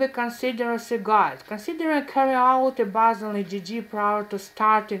following could be considered as a guide. Consider and carry out a basal EGG prior to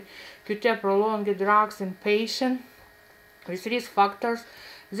starting QT prolonged drugs in patients with risk factors,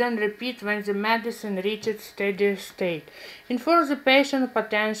 then repeat when the medicine reaches steady state. Inform the patient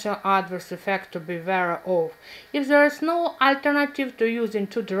potential adverse effect to be aware of. If there is no alternative to using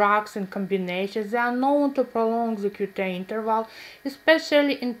two drugs in combination, they are known to prolong the QT interval,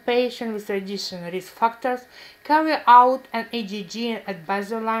 especially in patients with additional risk factors. Carry out an EGG at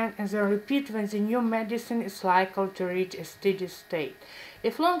baseline and then repeat when the new medicine is likely to reach a steady state.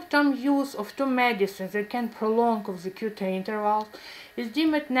 If long-term use of two medicines that can prolong the QT interval is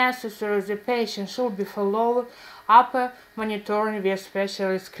deemed necessary, the patient should be followed up monitoring via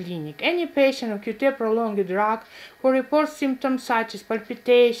specialist clinic. Any patient of QT prolonged drug who reports symptoms such as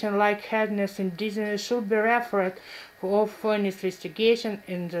palpitation, lightheadedness, and dizziness should be referred for an investigation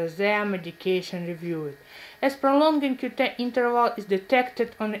and their medication reviewed. As prolonging QT interval is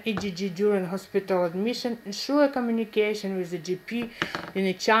detected on EGG during hospital admission, ensure communication with the GP in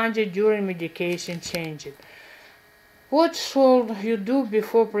a change during medication changes. What should you do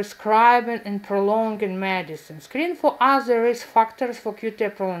before prescribing and prolonging medicine? Screen for other risk factors for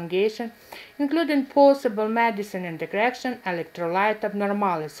QT prolongation, including possible medicine interaction, electrolyte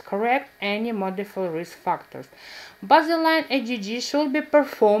abnormalities. Correct any modified risk factors. Baseline EGG should be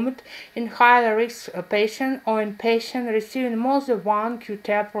performed in higher risk patient or in patient receiving more than one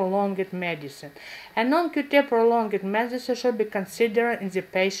QT prolonged medicine. A non-QT prolonged medicine should be considered in the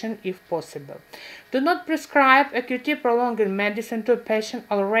patient if possible. Do not prescribe a QT prolonged medicine to a patient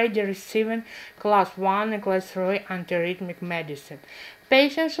already receiving class 1 and class 3 antiarrhythmic medicine.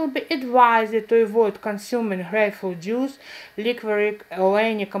 Patients should be advised to avoid consuming grapefruit juice, licorice, or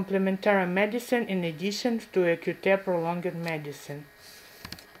any complementary medicine in addition to a QT prolonged medicine.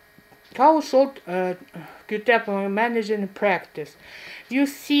 How should QT prolonged medicine practice? You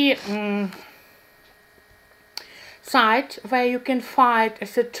see site where you can find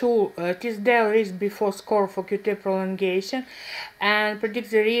as a tool TSDL risk before score for QT prolongation and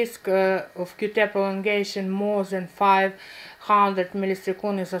predict the risk of QT prolongation more than 500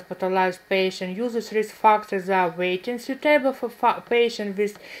 milliseconds hospitalized patient. Uses risk factors are waiting suitable for patient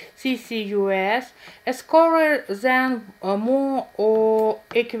with CCUS. A score then more or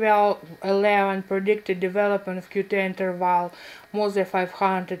equal 11 predicted development of QT interval more than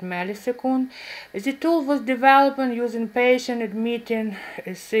 500 milliseconds. The tool was developed using patient admitting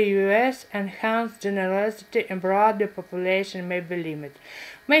CUS and hence generality and broader population may be limited.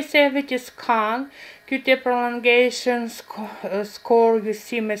 MySafety scan, QT prolongation score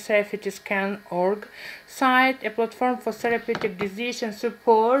UC mysafetyscan.org site, a platform for therapeutic decision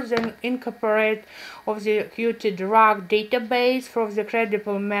support and incorporate of the QT drug database from the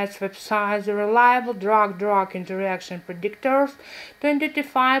credible meds website, the reliable drug-drug interaction predictors to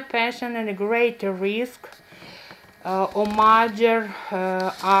identify patient and a greater risk or major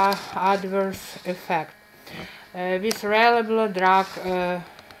adverse effect with reliable drug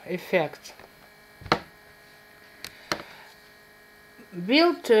effects.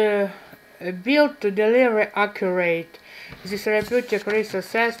 built to deliver accurate the therapeutic risk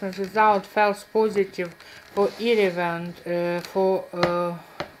assessment without false positive for irrelevant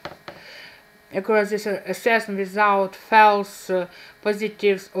accurate this assessment without false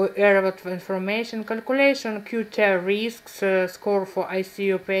positives or irrelevant information. Calculation QT risks score for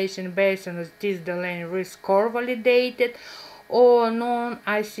ICU patient based on this delaying risk score validated or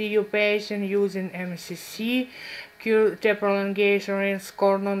non-ICU patient using MCC. QT prolongation risk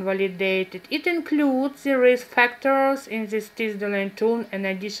score non-validated. It includes the risk factors in this delaying tool and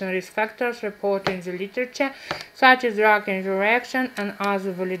additional risk factors reported in the literature, such as drug interaction and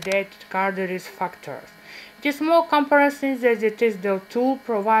other validated cardiac risk factors. It is more comprehensive that the TSDL tool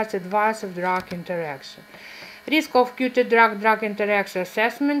provides advice of drug interaction. Risk of QT drug interaction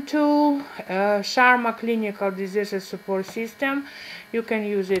assessment tool, Sharma clinical diseases support system. You can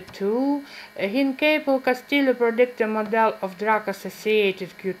use it too. Hincapel Castillo predictive model of drug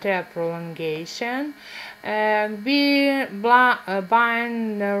associated QT prolongation.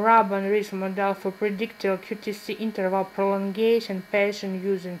 Bind-Raban risk model for predictive QTC interval prolongation patient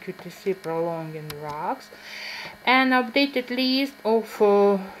using QTC prolonging drugs. An updated list of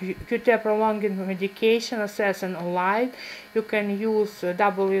QT prolonging medication assessment online. You can use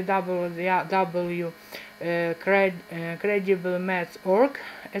www.crediblemeds.org.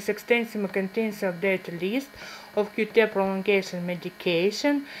 As extensive contains updated list of QT prolongation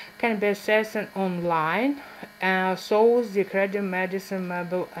medication can be accessed online, so the Credible Medicine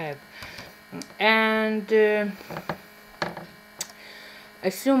mobile app. And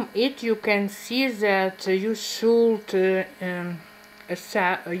assume it, you can see that you should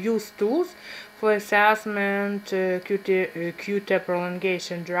use tools for assessment QT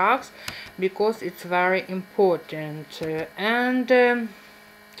prolongation drugs because it's very important.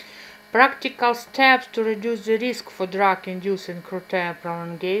 Practical steps to reduce the risk for drug-induced QT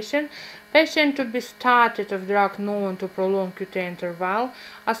prolongation. Patient to be started of drug known to prolong QT interval.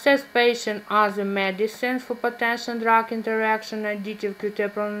 Assess patient other medicines for potential drug interaction additive QT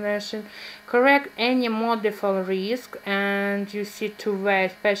prolongation. Correct any modifiable risk, and you see two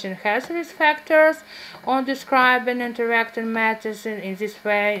ways. Patient has risk factors on describing interacting medicine. In this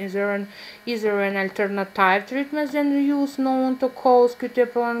way, either an alternative treatment than use known to cause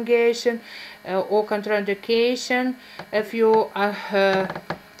QT prolongation or contraindication. If you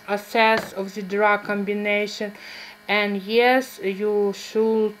assess of the drug combination, and yes, you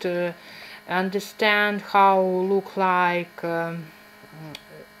should understand how look like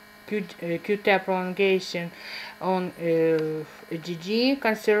QT prolongation on EGG,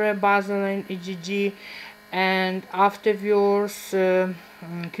 consider baseline EGG, and afterwards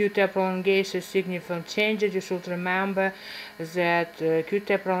QT prolongation significant changes. You should remember that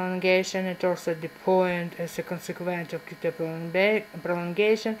QT prolongation at Torside de Points as a consequence of QT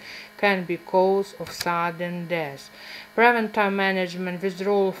prolongation can be cause of sudden death. Preventive management,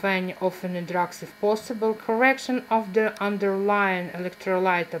 withdrawal of any drugs if possible, correction of the underlying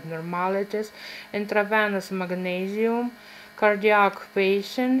electrolyte abnormalities, intravenous magnesium, cardiac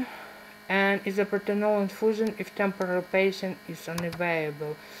patient, and isoproterenol infusion if temporary patient is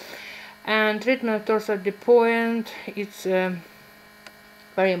unavailable. And treatment of Torside de Points, it's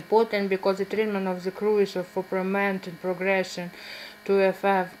very important because the treatment of the crucial for preventing progression to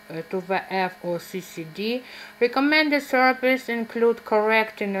VF or CCD. Recommended therapies include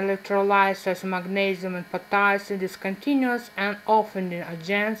correcting electrolytes as magnesium and potassium, discontinuous and often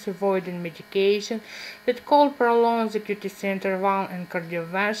agents, avoiding medication that could prolong the QTC interval and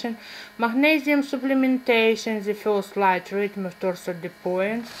cardioversion. Magnesium supplementation, the first line treatment of Torside de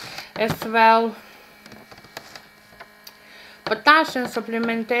Points, as well. Potassium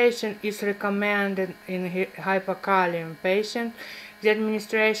supplementation is recommended in hypokalemia patients. The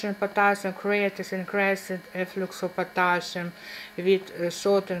administration of potassium creates increased efflux of potassium with a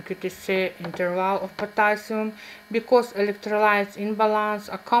shortened QTC interval of potassium. Because electrolytes imbalance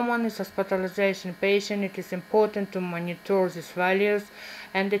are common in hospitalization patients, it is important to monitor these values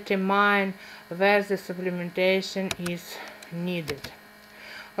and determine where the supplementation is needed.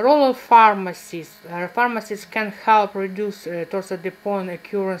 Role of pharmacists. Pharmacists can help reduce Torside de Points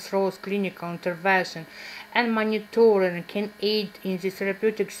occurrence through clinical intervention and monitoring, can aid in the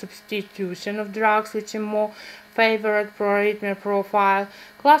therapeutic substitution of drugs which are more favored pro-arrhythmia profile.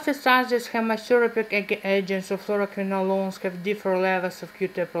 Classes such as hemotherapic agents or fluoroquinolones have different levels of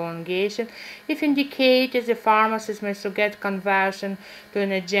QT prolongation. If indicated, the pharmacist may suggest conversion to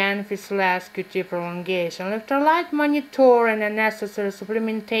an agent with less QT prolongation. Electrolyte monitoring and necessary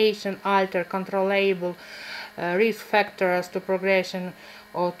supplementation alter controllable risk factors to progression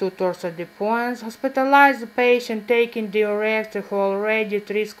or to Torside de Points. Hospitalize the patient taking diuretic who already at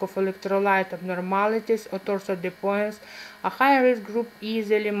risk of electrolyte abnormalities or Torside de Points. A high-risk group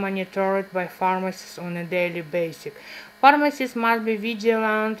easily monitored by pharmacists on a daily basis. Pharmacists must be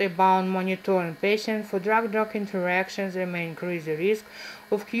vigilant about monitoring patients for drug-drug interactions. They may increase the risk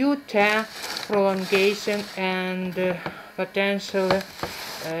of QT prolongation and potentially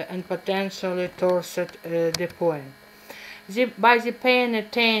Torside de Points. By paying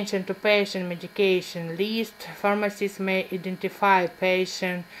attention to patient medication list, pharmacists may identify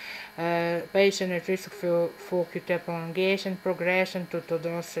patient at risk for QT prolongation progression to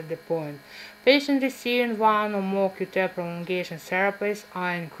Torside de Points. Patients receiving one or more QT prolongation therapies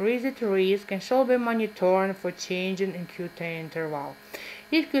are increased risk and should be monitored for changing in QT interval.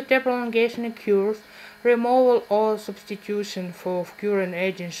 If QT prolongation occurs, removal or substitution for current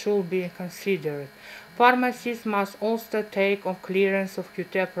agent should be considered. Pharmacists must also take on clearance of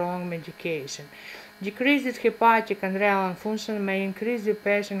QT prolonged medication. Decreased hepatic and renal function may increase the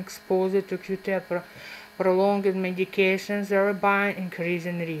patient exposure to QT prolonged medications, thereby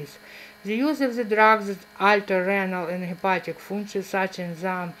increasing risk. The use of the drugs that alter renal and hepatic function, such as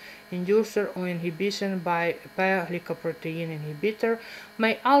enzyme inducer or inhibition by glycoprotein inhibitor,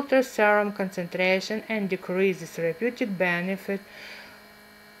 may alter serum concentration and decrease the therapeutic benefit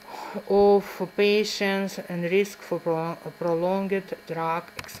of patients and risk for prolonged drug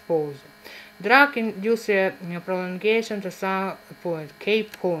exposure. Drug-induced prolongation to some point, key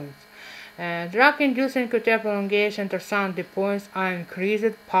points. Drug-inducing QT prolongation to some points are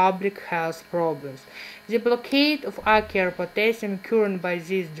increased public health problems. The blockade of arterial potassium occurring by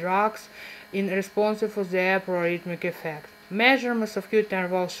these drugs is responsible for their proarrhythmic effect. Measurements of QT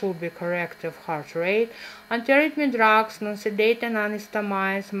interval should be corrected of heart rate. Antiarrhythmic drugs, non-sedating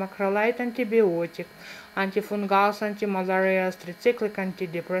antihistamines, macrolide antibiotic, antifungals, antimalarials, tricyclic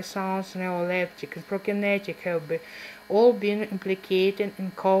antidepressants, neuroleptic, and prokinetic have all been implicated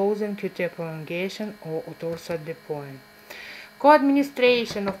in causing QT prolongation or Torside de Points.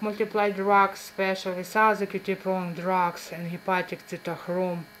 Co-administration of multiple drugs, especially with other QT prolonged drugs and hepatic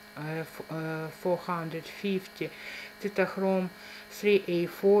cytochrome 450, cytochrome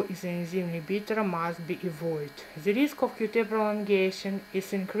 3A4 is an enzyme inhibitor must be avoided. The risk of QT prolongation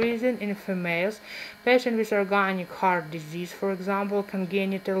is increasing in females, patients with organic heart disease, for example,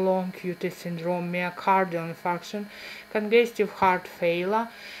 congenital long QT syndrome, myocardial infarction, congestive heart failure,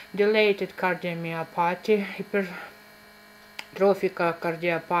 dilated cardiomyopathy, hypertrophic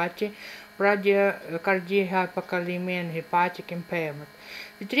cardiomyopathy, bradycardia, hypokalemia, and hepatic impairment.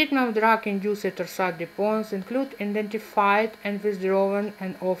 The treatment of drug-induced Torside de Points include identified and withdrawn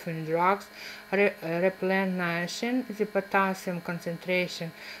and orphan drugs, replenishing the potassium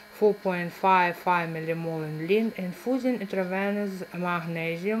concentration 4.55 mmol in lean, infusing intravenous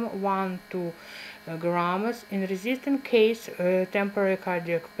magnesium 1-2 grams. In resistant case, temporary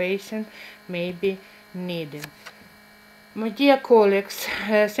cardiac patient may be needed. My dear colleagues,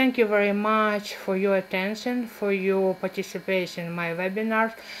 thank you very much for your attention, for your participation in my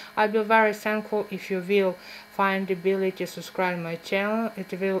webinars. I'll be very thankful if you will find the ability to subscribe to my channel.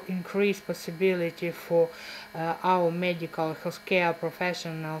 It will increase possibility for our medical healthcare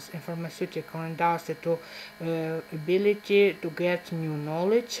professionals in pharmaceutical industry to ability to get new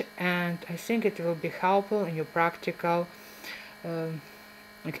knowledge, and I think it will be helpful in your practical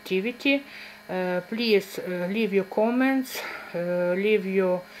activity. Please leave your comments, leave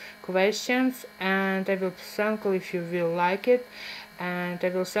your questions, and I will thank you if you will like it, and I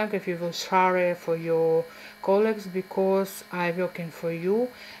will thank if you will share it for your colleagues, because I'm working for you.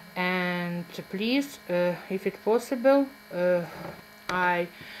 And please, if it's possible, I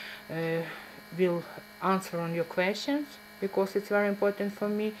will answer on your questions, because it's very important for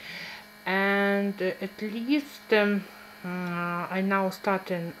me. And at least I now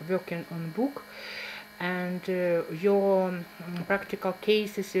started working on book, and your practical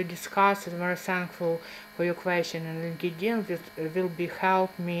cases you discussed. I'm very thankful for your question and LinkedIn. This will be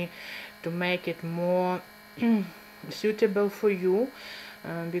help me to make it more suitable for you,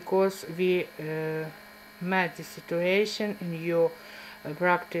 because we met the situation in your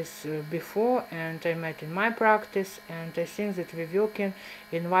practice before, and I met in my practice, and I think that we're working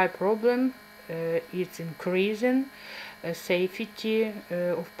in why problem it's increasing safety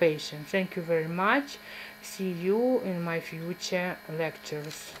of patients. Thank you very much. See you in my future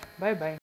lectures. Bye bye.